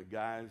there and the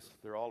guys,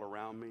 they're all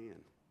around me,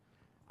 and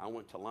I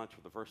went to lunch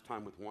for the first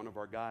time with one of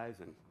our guys,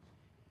 and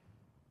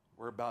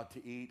we're about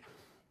to eat.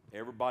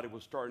 Everybody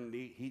was starting to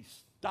eat. He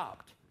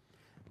stopped.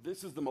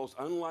 This is the most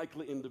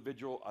unlikely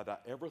individual that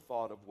I ever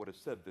thought of would have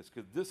said this,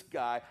 because this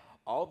guy,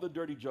 all the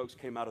dirty jokes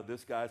came out of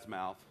this guy's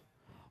mouth.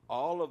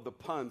 All of the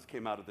puns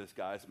came out of this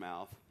guy's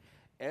mouth.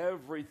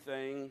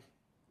 Everything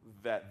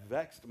that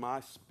vexed my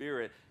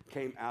spirit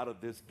came out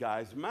of this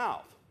guy's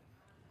mouth.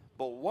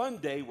 But one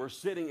day we're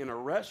sitting in a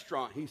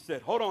restaurant. He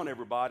said, hold on,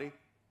 everybody.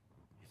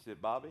 He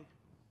said, Bobby,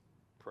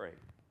 pray.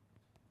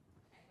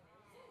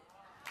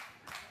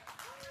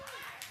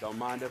 Don't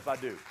mind if I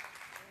do.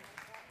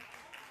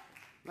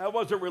 Now, I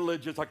wasn't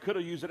religious. I could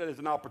have used it as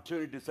an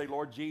opportunity to say,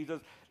 Lord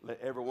Jesus, let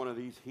every one of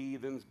these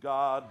heathens,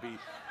 God, be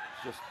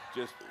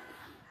just,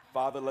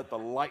 Father, let the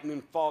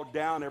lightning fall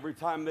down every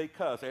time they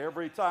cuss.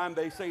 Every time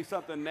they say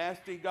something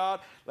nasty, God,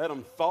 let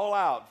them fall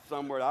out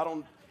somewhere. I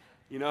don't,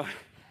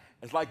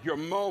 it's like your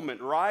moment,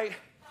 right?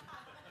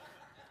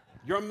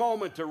 Your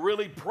moment to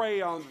really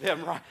pray on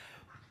them, right?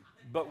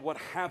 But what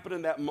happened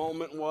in that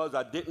moment was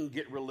I didn't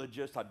get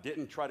religious. I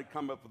didn't try to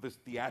come up with this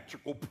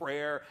theatrical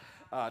prayer.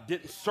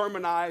 Didn't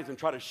sermonize and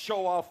try to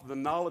show off the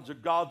knowledge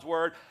of God's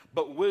word.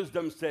 But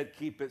wisdom said,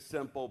 keep it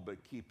simple,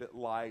 but keep it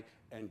light,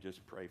 and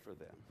just pray for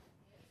them.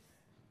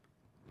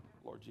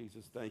 Lord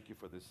Jesus, thank you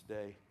for this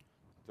day.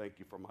 Thank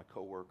you for my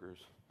coworkers.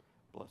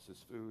 Bless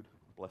this food.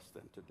 Bless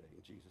them today.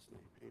 In Jesus'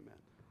 name, amen.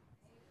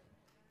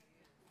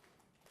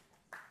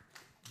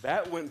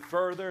 That went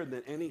further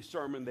than any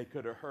sermon they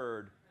could have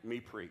heard me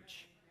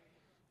preach.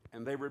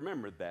 And they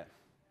remembered that.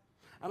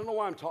 I don't know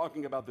why I'm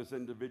talking about this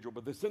individual,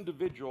 but this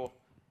individual,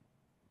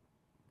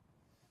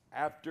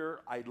 after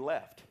I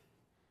left,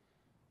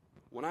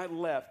 when I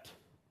left,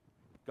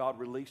 God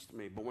released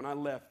me. But when I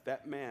left,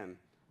 that man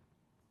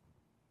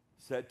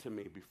said to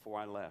me before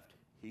I left,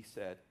 he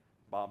said,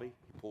 Bobby,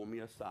 pull me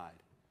aside.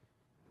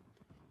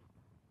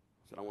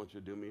 He said, I want you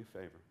to do me a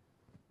favor.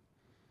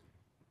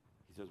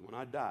 He says, when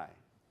I die,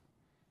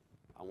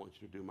 I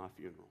want you to do my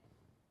funeral.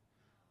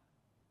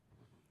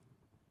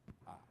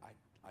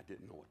 I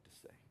didn't know what to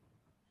say.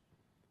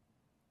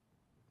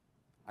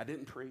 I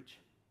didn't preach.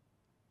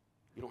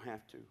 You don't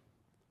have to.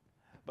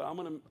 But I'm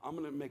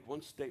gonna make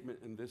one statement,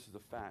 and this is a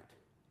fact.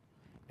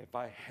 If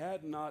I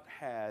had not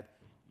had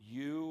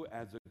you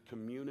as a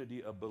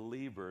community of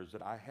believers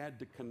that I had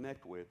to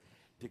connect with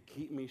to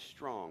keep me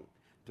strong,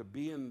 to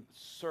be in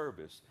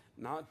service,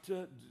 not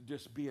to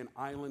just be an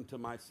island to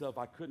myself.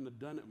 I couldn't have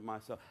done it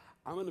myself.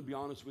 I'm going to be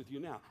honest with you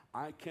now.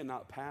 I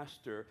cannot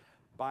pastor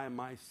by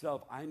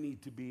myself. I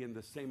need to be in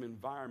the same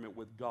environment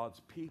with God's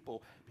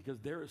people because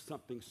there is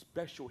something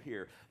special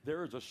here.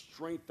 There is a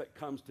strength that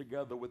comes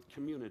together with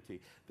community.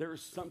 There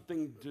is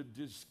something to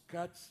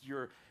discuss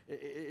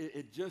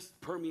it just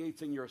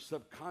permeates in your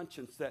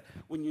subconscious that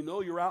when you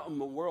know you're out in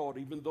the world,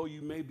 even though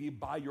you may be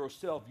by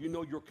yourself, you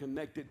know you're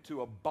connected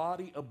to a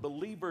body of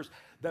believers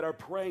that are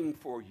praying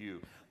for you,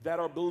 that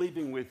are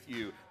believing with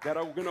you, that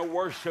are going to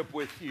worship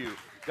with you,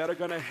 that are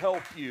going to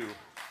help you.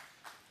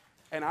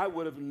 And I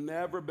would have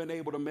never been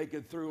able to make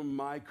it through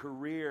my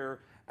career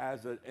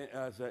as an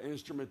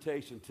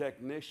instrumentation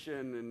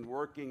technician and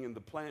working in the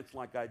plants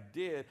like I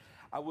did.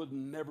 I would have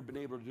never been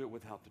able to do it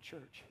without the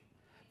church.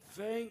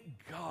 Thank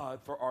God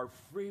for our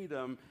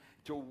freedom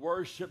to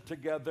worship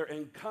together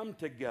and come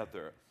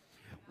together.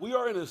 We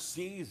are in a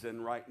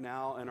season right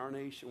now in our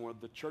nation where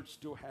the church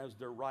still has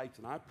their rights,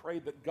 and I pray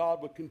that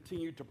God would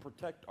continue to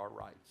protect our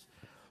rights.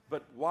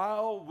 But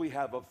while we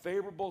have a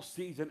favorable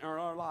season in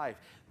our life,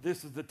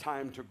 this is the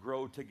time to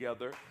grow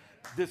together.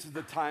 This is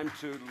the time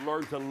to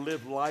learn to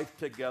live life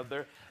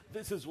together.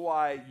 This is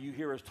why you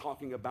hear us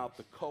talking about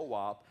the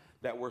co-op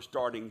that we're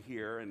starting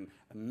here and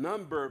a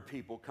number of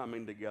people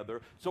coming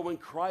together. So when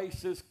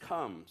crisis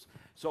comes,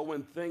 so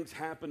when things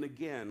happen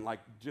again, like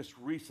just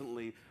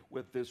recently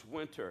with this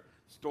winter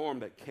storm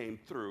that came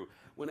through,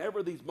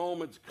 whenever these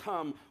moments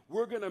come,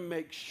 we're going to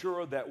make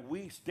sure that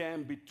we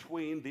stand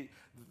between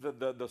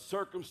the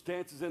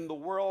circumstances in the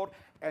world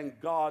and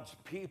God's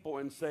people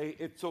and say,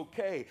 it's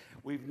okay.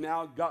 We've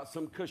now got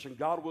some cushion.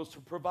 God will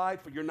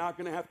provide for you. You're not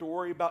going to have to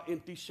worry about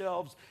empty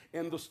shelves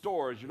in the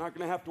stores. You're not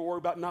going to have to worry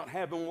about not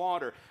having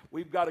water.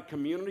 We've got a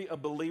community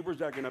of believers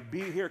that are going to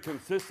be here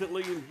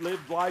consistently and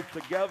live life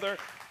together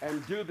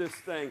and do this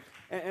thing.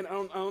 And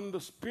on the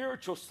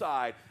spiritual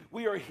side,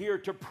 we are here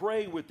to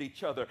pray with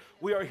each other.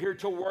 We are here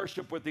to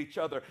worship with each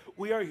other.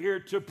 We are here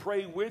to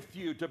pray with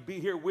you, to be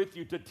here with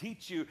you, to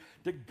teach you,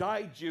 to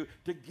guide you,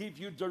 to give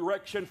you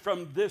direction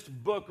from this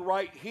book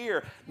right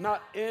here.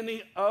 Not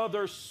any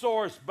other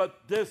source,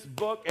 but this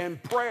book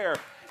and prayer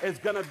is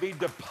going to be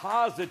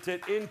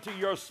deposited into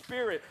your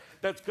spirit.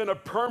 That's going to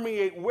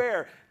permeate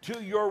where?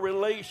 To your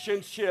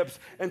relationships.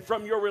 And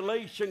from your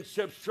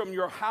relationships, from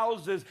your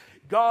houses,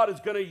 God is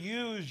going to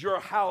use your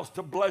house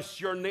to bless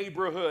your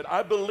neighborhood.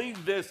 I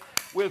believe this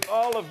with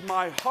all of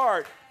my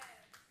heart.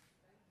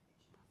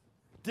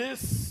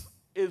 This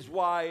is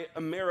why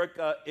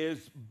America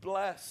is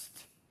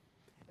blessed.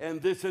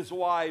 And this is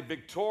why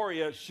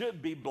Victoria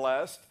should be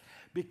blessed,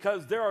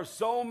 because there are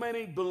so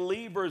many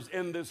believers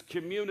in this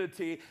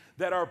community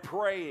that are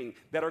praying,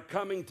 that are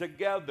coming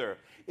together.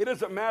 It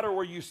doesn't matter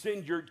where you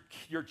send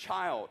your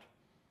child.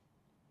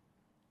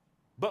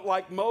 But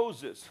like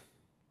Moses,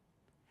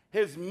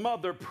 his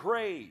mother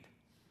prayed.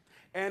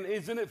 And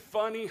isn't it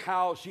funny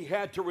how she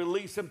had to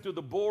release him through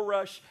the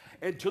bulrush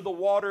and to the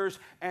waters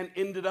and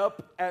ended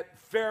up at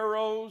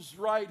Pharaoh's,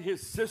 right?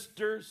 His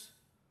sister's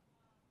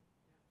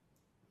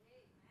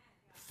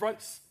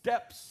front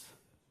steps.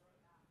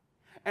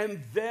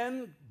 And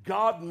then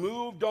God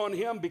moved on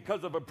him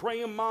because of a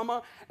praying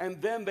mama.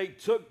 And then they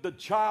took the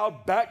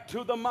child back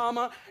to the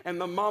mama. And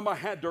the mama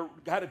had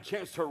a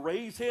chance to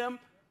raise him,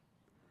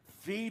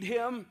 feed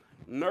him,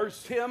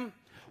 nurse him.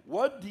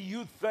 What do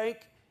you think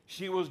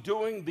she was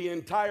doing the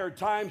entire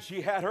time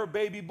she had her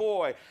baby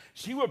boy?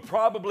 She would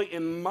probably,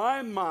 in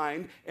my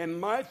mind, in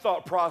my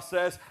thought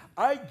process,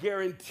 I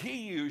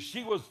guarantee you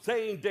she was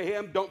saying to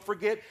him, don't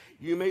forget,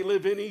 you may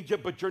live in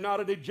Egypt, but you're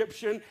not an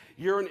Egyptian.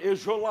 You're an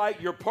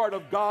Israelite. You're part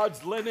of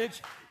God's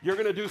lineage. You're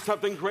going to do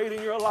something great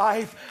in your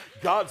life.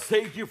 God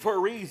saved you for a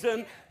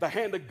reason. The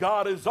hand of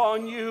God is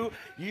on you.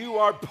 You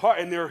are part,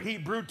 in their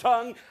Hebrew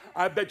tongue,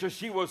 I bet you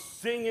she was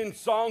singing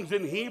songs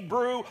in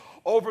Hebrew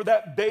over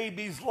that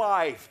baby's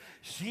life.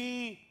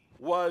 She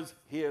was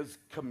his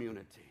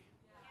community.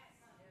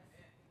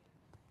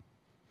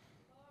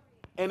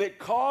 And it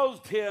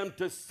caused him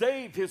to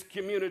save his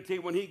community.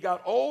 When he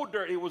got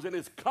older, it was in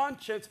his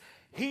conscience.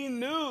 He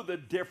knew the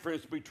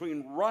difference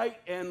between right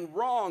and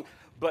wrong,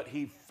 but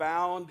he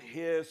found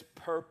his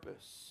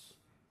purpose.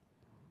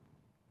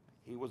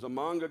 He was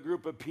among a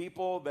group of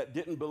people that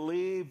didn't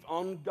believe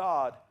on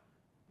God,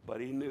 but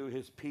he knew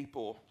his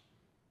people,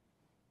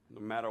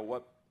 no matter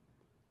what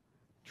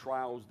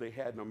trials they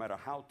had, no matter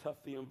how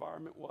tough the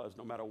environment was,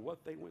 no matter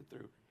what they went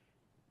through.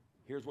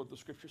 Here's what the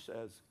scripture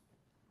says.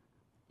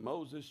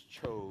 Moses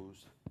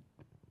chose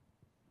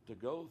to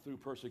go through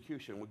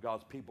persecution with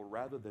God's people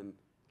rather than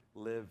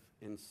live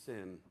in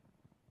sin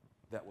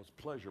that was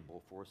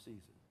pleasurable for a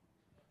season.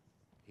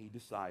 He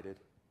decided,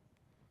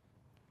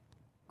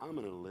 I'm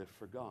going to live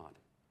for God,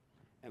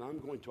 and I'm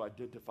going to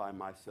identify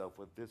myself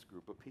with this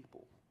group of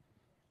people.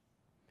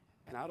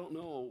 And I don't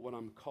know what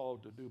I'm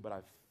called to do, but I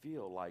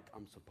feel like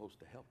I'm supposed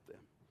to help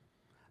them.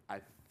 I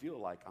feel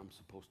like I'm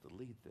supposed to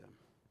lead them.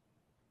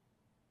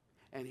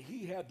 And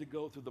he had to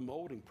go through the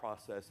molding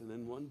process. And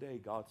then one day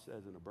God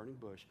says in a burning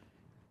bush,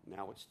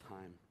 now it's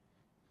time.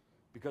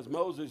 Because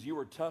Moses, you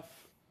were tough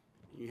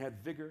You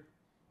had vigor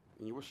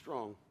and you were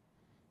strong,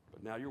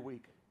 but now you're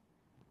weak.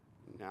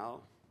 Now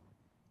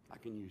I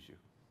can use you.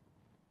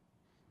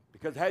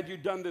 Because had you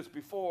done this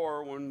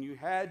before, when you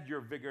had your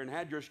vigor and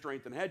had your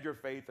strength and had your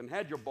faith and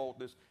had your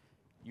boldness,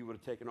 you would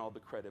have taken all the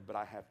credit, but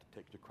I have to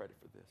take the credit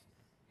for this.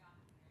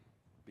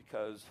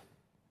 Because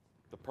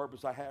the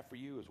purpose I have for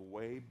you is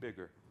way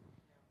bigger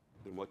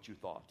than what you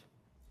thought.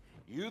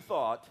 You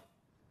thought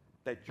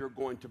that you're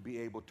going to be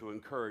able to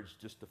encourage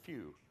just a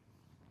few.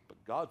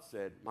 But God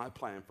said, my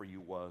plan for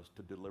you was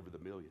to deliver the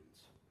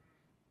millions.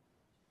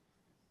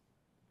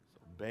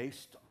 So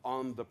based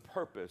on the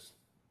purpose,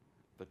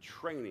 the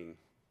training,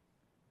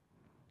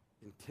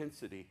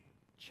 intensity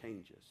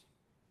changes.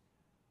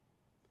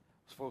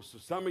 So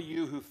some of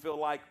you who feel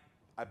like,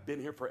 I've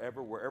been here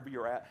forever, wherever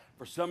you're at.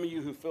 For some of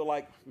you who feel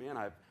like, man,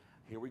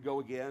 here we go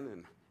again,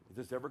 and is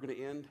this ever going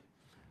to end?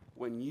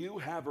 When you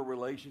have a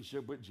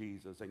relationship with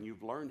Jesus and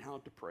you've learned how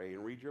to pray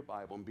and read your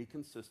Bible and be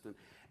consistent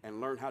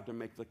and learn how to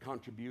make the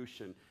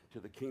contribution to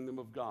the kingdom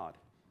of God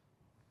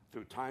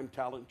through time,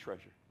 talent, and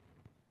treasure,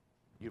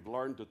 you've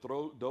learned to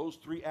throw those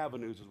three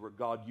avenues is where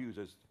God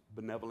uses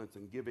benevolence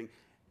and giving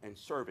and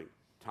serving,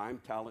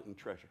 time, talent, and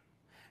treasure.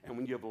 And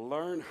when you've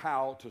learned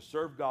how to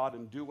serve God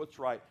and do what's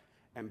right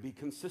and be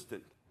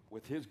consistent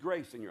with His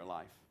grace in your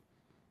life,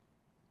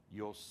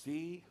 you'll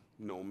see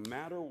no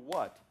matter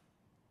what,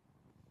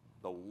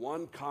 the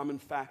one common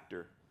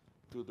factor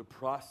through the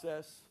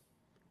process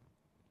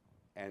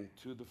and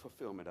to the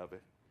fulfillment of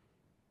it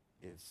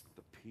is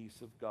the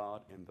peace of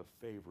God and the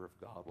favor of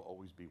God will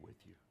always be with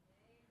you.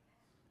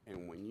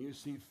 And when you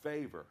see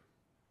favor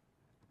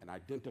and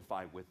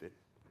identify with it,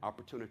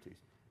 opportunities,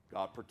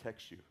 God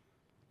protects you.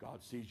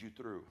 God sees you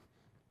through.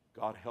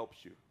 God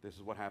helps you. This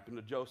is what happened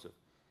to Joseph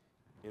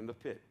in the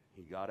pit.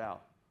 He got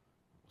out,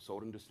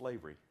 sold into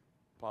slavery,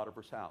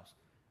 Potiphar's house,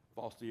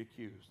 falsely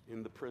accused,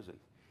 in the prison.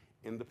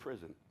 In the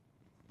prison,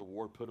 the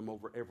Lord put him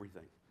over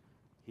everything.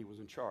 He was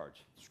in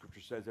charge. The scripture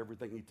says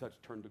everything he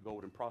touched turned to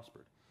gold and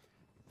prospered.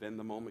 Then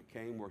the moment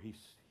came where he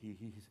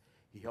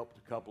helped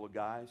a couple of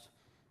guys.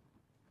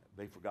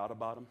 They forgot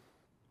about him,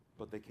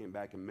 but they came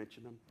back and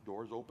mentioned him.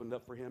 Doors opened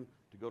up for him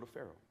to go to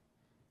Pharaoh.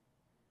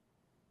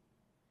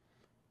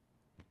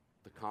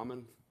 The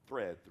common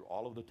thread through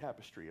all of the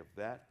tapestry of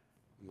that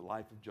in the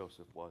life of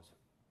Joseph was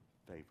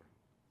favor,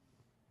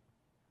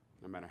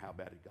 no matter how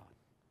bad it got.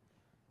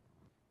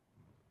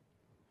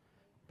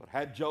 But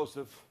had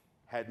Joseph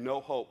had no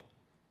hope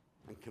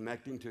in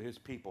connecting to his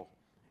people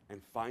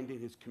and finding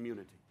his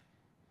community,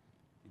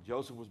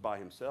 Joseph was by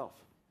himself.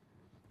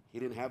 He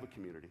didn't have a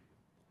community.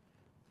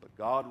 But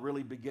God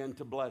really began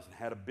to bless and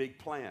had a big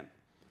plan.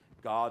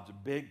 God's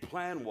big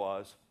plan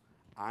was,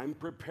 I'm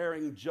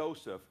preparing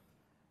Joseph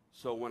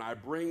so when I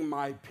bring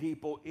my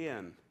people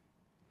in,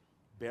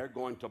 they're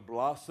going to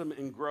blossom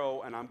and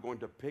grow, and I'm going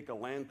to pick a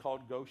land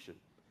called Goshen,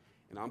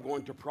 and I'm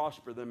going to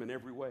prosper them in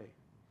every way.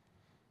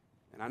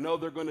 And I know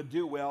they're going to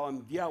do well.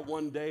 And yeah,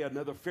 one day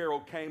another Pharaoh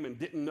came and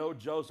didn't know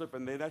Joseph,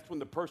 and that's when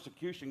the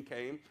persecution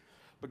came.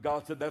 But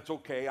God said, that's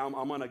okay. I'm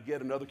going to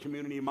get another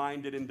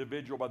community-minded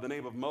individual by the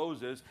name of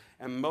Moses,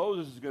 and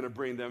Moses is going to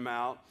bring them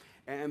out.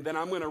 And then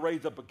I'm going to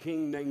raise up a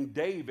king named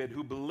David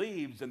who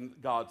believes in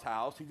God's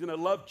house. He's going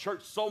to love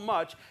church so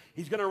much,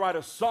 he's going to write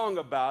a song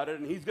about it.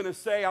 And he's going to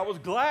say, I was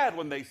glad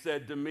when they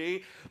said to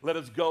me, let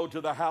us go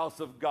to the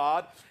house of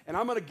God. And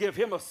I'm going to give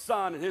him a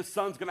son, and his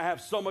son's going to have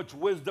so much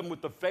wisdom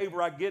with the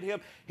favor I get him.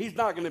 He's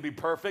not going to be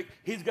perfect.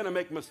 He's going to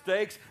make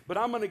mistakes, but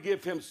I'm going to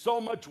give him so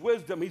much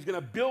wisdom. He's going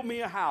to build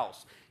me a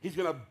house. He's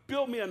going to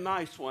build me a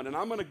nice one, and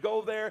I'm going to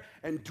go there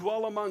and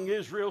dwell among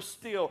Israel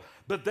still.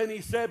 But then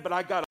he said, but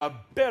I got a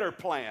better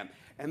plan.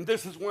 And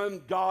this is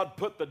when God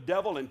put the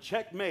devil in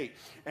checkmate.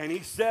 And he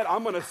said,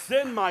 I'm going to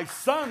send my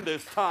son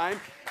this time,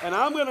 and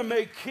I'm going to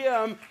make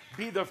him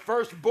be the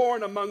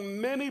firstborn among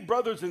many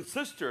brothers and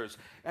sisters.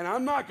 And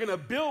I'm not going to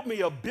build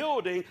me a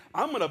building.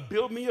 I'm going to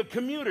build me a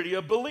community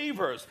of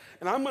believers.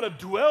 And I'm going to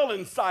dwell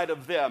inside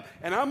of them.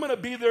 And I'm going to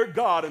be their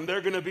God, and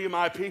they're going to be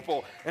my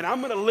people. And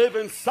I'm going to live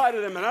inside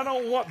of them. And I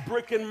don't want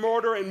brick and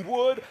mortar and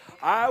wood.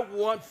 I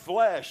want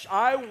flesh.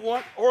 I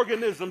want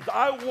organisms.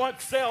 I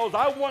want cells.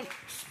 I want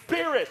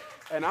spirit.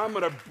 And I'm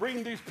going to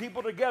bring these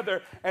people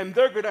together, and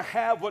they're going to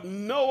have what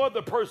no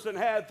other person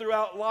had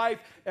throughout life,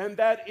 and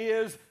that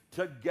is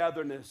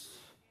togetherness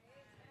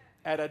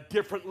at a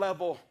different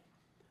level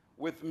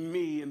with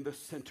me in the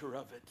center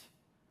of it.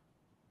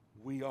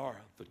 We are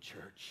the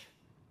church.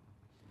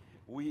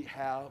 We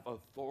have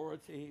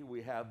authority.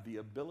 We have the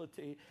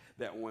ability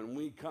that when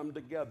we come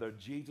together,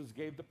 Jesus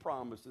gave the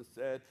promise and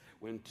said,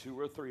 when 2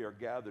 or 3 are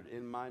gathered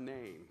in my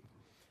name,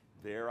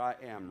 there I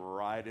am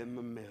right in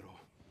the middle.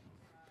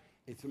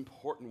 It's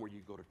important where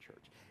you go to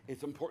church.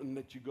 It's important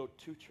that you go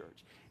to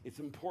church. It's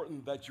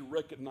important that you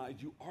recognize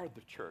you are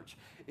the church.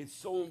 It's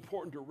so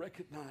important to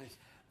recognize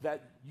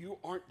that you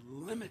aren't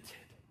limited.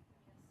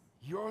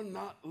 You're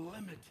not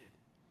limited.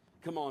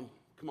 Come on,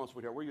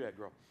 sweetheart. Where you at,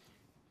 girl?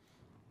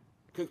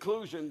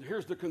 Conclusion,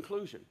 here's the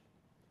conclusion.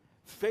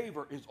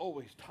 Favor is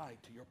always tied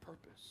to your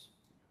purpose.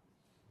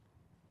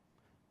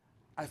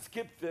 I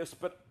skipped this,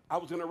 but I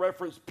was going to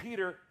reference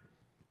Peter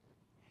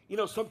You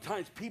know,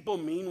 sometimes people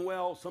mean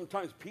well.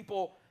 Sometimes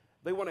people,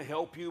 they want to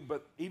help you,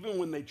 but even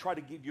when they try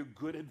to give you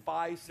good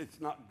advice, it's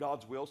not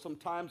God's will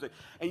sometimes.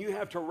 And you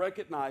have to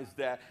recognize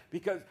that,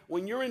 because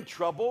when you're in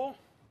trouble,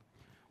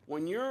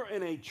 when you're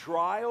in a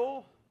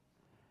trial,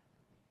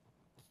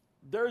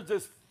 there's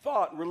this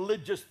thought,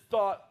 religious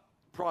thought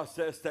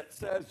process that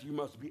says you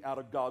must be out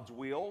of God's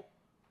will,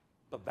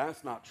 but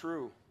that's not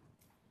true.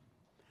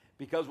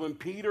 Because when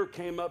Peter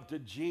came up to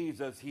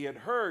Jesus, he had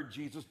heard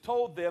Jesus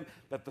told them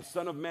that the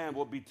Son of Man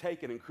will be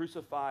taken and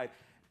crucified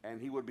and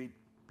he would be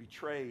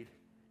betrayed.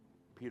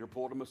 Peter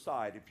pulled him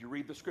aside. If you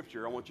read the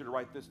scripture, I want you to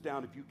write this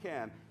down if you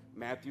can.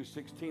 Matthew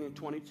 16 and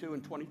 22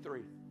 and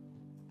 23.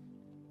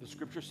 The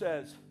scripture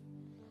says,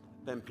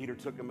 then Peter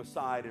took him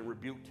aside and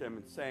rebuked him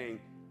and saying,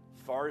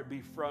 far it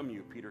be from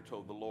you, Peter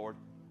told the Lord.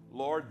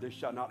 Lord, this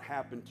shall not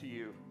happen to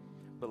you.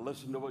 But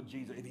listen to what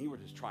Jesus, and he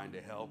was just trying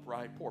to help,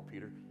 right? Poor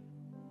Peter.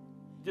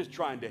 Just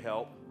trying to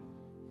help.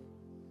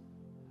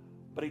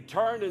 But he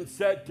turned and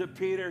said to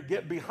Peter,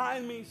 get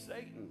behind me,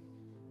 Satan.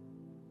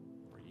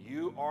 For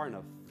you are an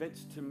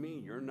offense to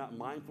me. You're not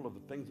mindful of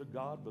the things of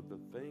God, but the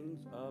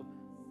things of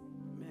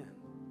men.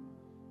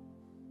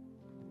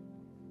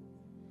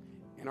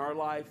 In our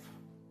life,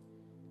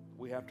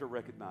 we have to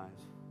recognize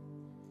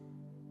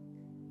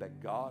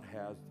that God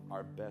has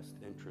our best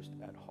interest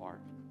at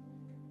heart.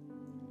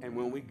 And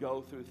when we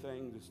go through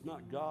things, it's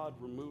not God,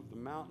 remove the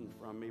mountain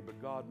from me,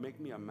 but God, make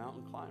me a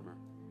mountain climber.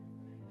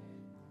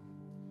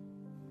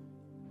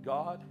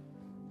 God,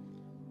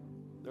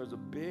 there's a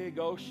big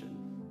ocean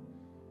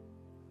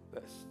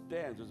that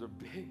stands, there's a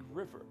big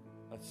river,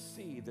 a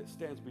sea that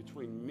stands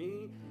between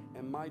me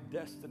and my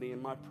destiny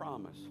and my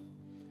promise.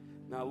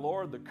 Now,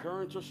 Lord, the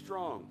currents are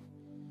strong.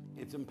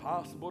 It's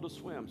impossible to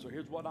swim, so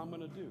here's what I'm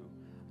going to do.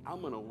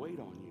 I'm going to wait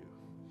on you.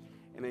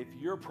 And if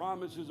your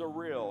promises are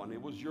real and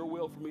it was your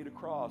will for me to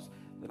cross,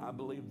 then I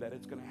believe that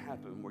it's going to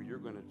happen where you're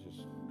going to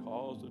just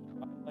cause the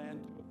dry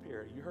land to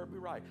appear. You heard me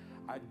right.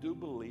 I do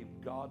believe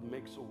God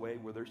makes a way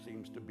where there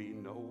seems to be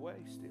no way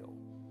still.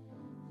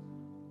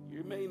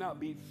 You may not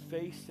be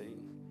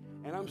facing,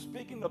 and I'm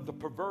speaking of the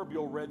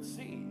proverbial Red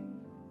Sea,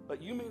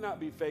 but you may not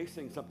be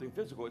facing something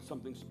physical. It's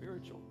something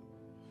spiritual.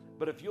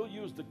 But if you'll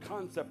use the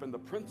concept and the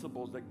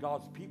principles that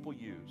God's people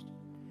used,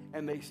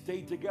 and they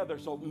stayed together.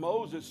 So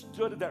Moses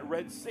stood at that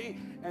Red Sea,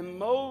 and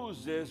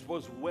Moses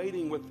was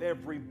waiting with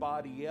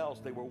everybody else.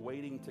 They were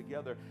waiting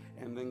together,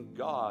 and then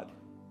God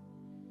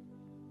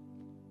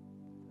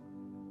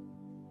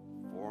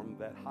formed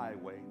that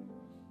highway.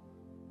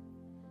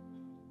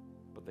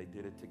 But they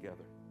did it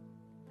together.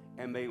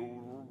 And they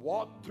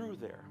walked through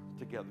there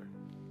together,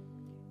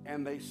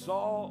 and they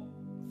saw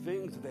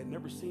things that they'd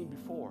never seen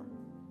before.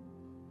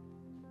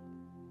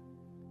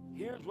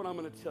 Here's what I'm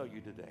going to tell you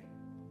today.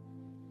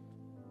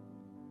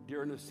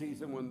 During the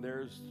season when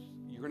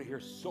you're going to hear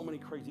so many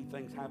crazy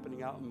things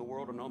happening out in the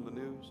world and on the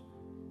news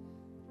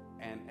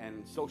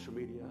and social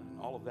media and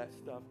all of that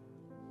stuff.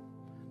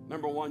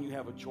 Number one, you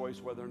have a choice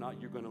whether or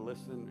not you're going to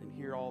listen and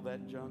hear all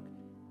that junk.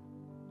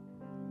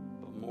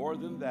 But more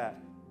than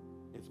that,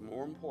 it's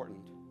more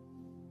important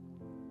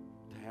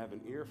to have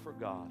an ear for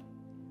God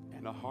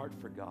and a heart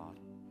for God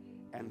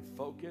and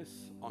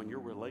focus on your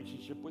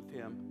relationship with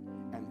Him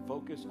and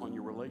focus on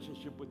your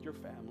relationship with your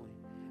family.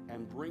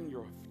 And bring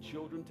your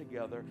children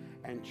together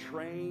and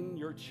train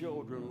your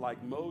children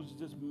like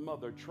Moses'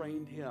 mother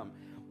trained him.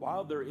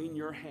 While they're in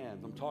your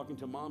hands, I'm talking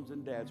to moms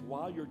and dads,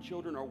 while your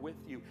children are with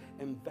you,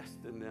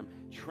 invest in them,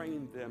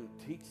 train them,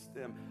 teach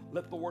them.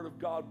 Let the Word of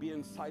God be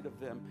inside of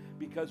them.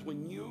 Because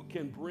when you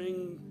can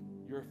bring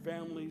your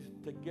families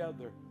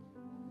together,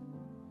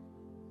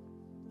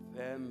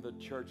 then the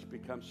church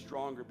becomes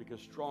stronger,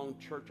 because strong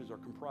churches are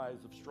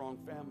comprised of strong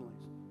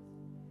families.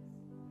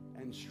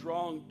 And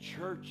strong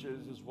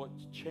churches is what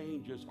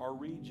changes our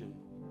region.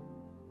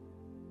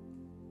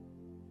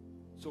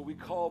 So we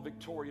call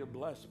Victoria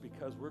blessed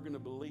because we're going to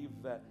believe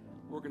that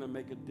we're going to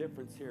make a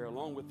difference here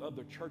along with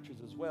other churches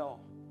as well.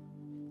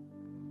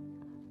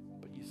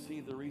 But you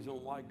see, the reason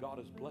why God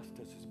has blessed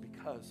us is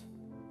because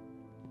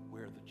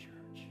we're the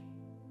church.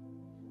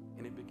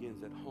 And it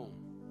begins at home.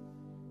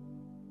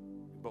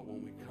 But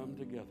when we come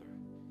together,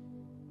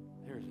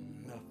 there's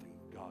nothing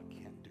God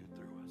can't do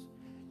through us.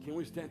 Can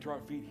we stand to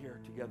our feet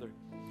here together?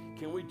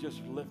 Can we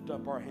just lift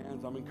up our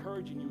hands? I'm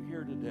encouraging you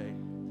here today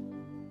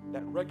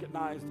that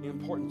recognize the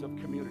importance of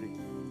community.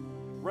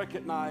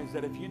 Recognize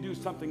that if you do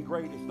something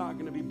great, it's not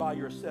going to be by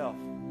yourself.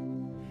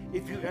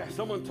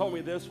 Someone told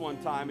me this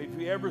one time, if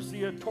you ever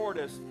see a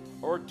tortoise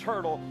or a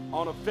turtle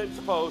on a fence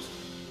post,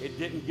 it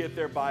didn't get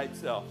there by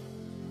itself.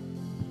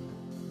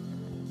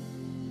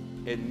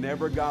 It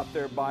never got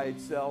there by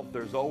itself.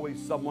 There's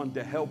always someone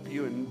to help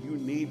you, and you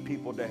need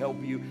people to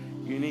help you.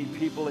 You need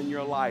people in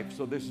your life.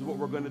 So this is what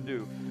we're going to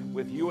do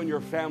with you and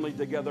your family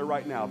together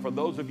right now. For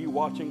those of you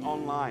watching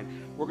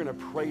online, we're going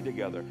to pray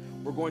together.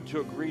 We're going to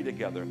agree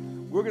together.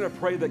 We're going to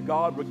pray that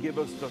God would give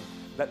us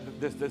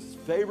this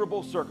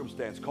favorable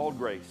circumstance called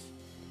grace.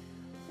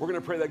 We're going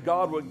to pray that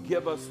God would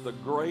give us the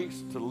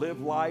grace to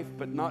live life,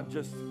 but not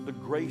just the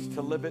grace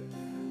to live it,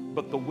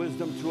 but the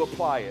wisdom to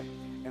apply it.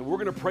 And we're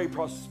going to pray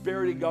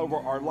prosperity, God, over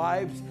our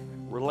lives,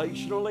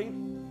 relationally,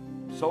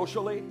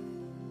 socially,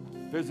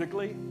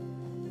 physically,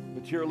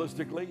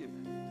 materialistically.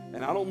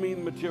 And I don't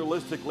mean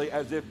materialistically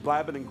as if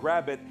blab it and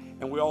grab it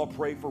and we all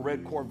pray for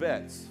red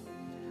Corvettes.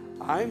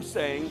 I'm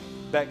saying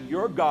that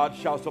your God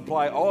shall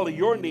supply all of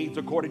your needs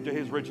according to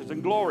his riches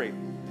and glory.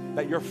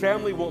 That your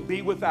family won't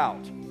be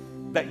without.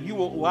 That you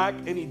won't lack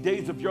any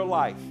days of your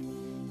life.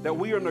 That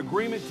we are in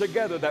agreement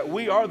together that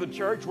we are the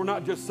church. We're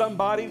not just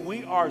somebody.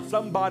 We are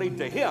somebody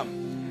to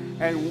him.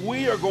 And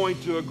we are going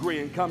to agree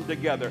and come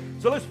together.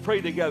 So let's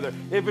pray together.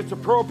 If it's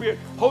appropriate,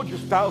 hold your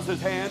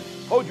spouse's hand.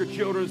 Hold your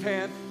children's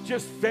hand.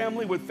 Just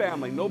family with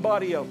family.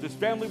 Nobody else. Just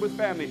family with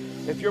family.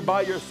 If you're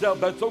by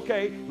yourself, that's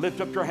okay.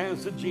 Lift up your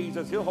hands to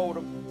Jesus. He'll hold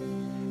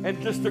them.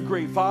 And just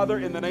agree. Father,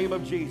 in the name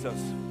of Jesus,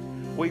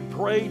 we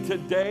pray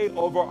today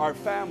over our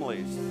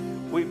families.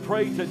 We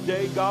pray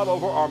today, God,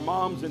 over our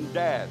moms and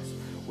dads.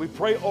 We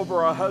pray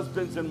over our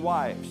husbands and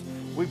wives.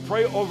 We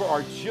pray over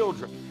our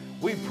children.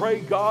 We pray,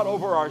 God,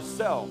 over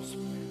ourselves,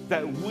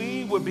 that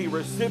we would be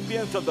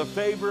recipients of the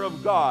favor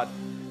of God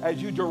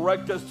as you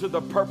direct us to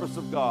the purpose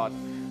of God.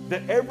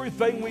 That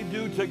everything we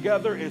do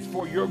together is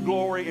for your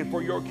glory and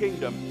for your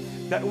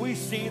kingdom. That we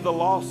see the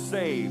lost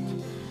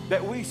saved.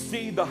 That we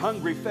see the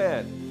hungry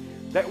fed.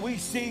 That we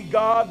see,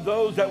 God,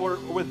 those that were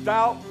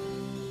without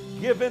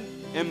given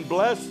and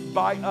blessed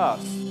by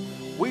us.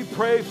 We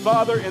pray,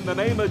 Father, in the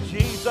name of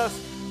Jesus,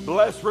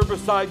 bless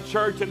Riverside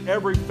Church and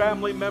every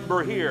family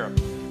member here.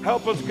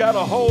 Help us get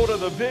a hold of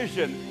the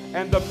vision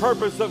and the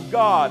purpose of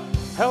God.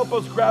 Help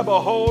us grab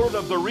a hold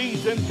of the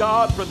reason,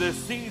 God, for this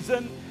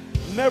season.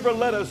 Never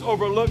let us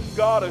overlook,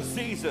 God, a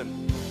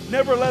season.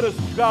 Never let us,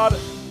 God,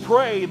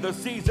 pray the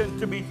season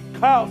to be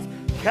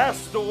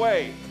cast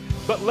away.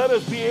 But let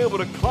us be able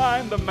to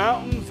climb the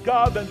mountains,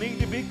 God, that need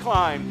to be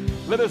climbed.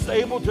 Let us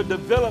able to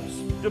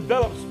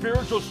develop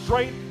spiritual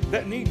strength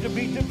that need to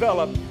be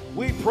developed.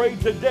 We pray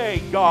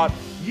today, God,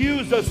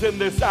 use us in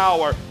this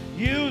hour.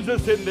 Use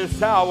us in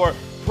this hour.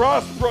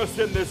 Prosper us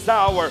in this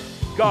hour.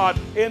 God,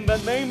 in the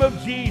name of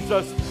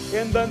Jesus,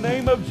 in the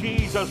name of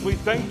Jesus, we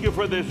thank you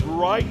for this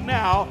right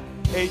now.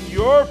 In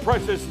your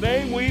precious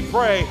name we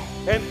pray.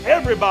 And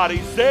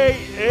everybody say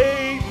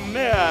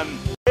amen.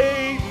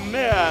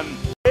 Amen.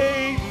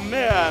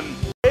 Amen.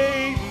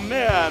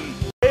 Amen.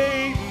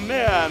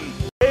 Amen.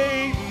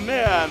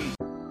 Amen.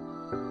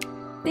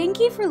 Thank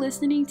you for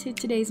listening to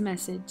today's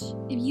message.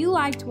 If you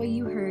liked what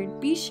you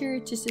heard, be sure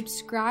to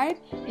subscribe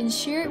and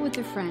share it with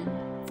a friend.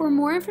 For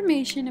more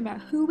information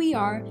about who we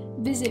are,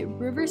 visit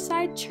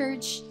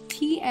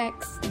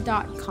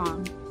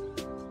riversidechurchtx.com.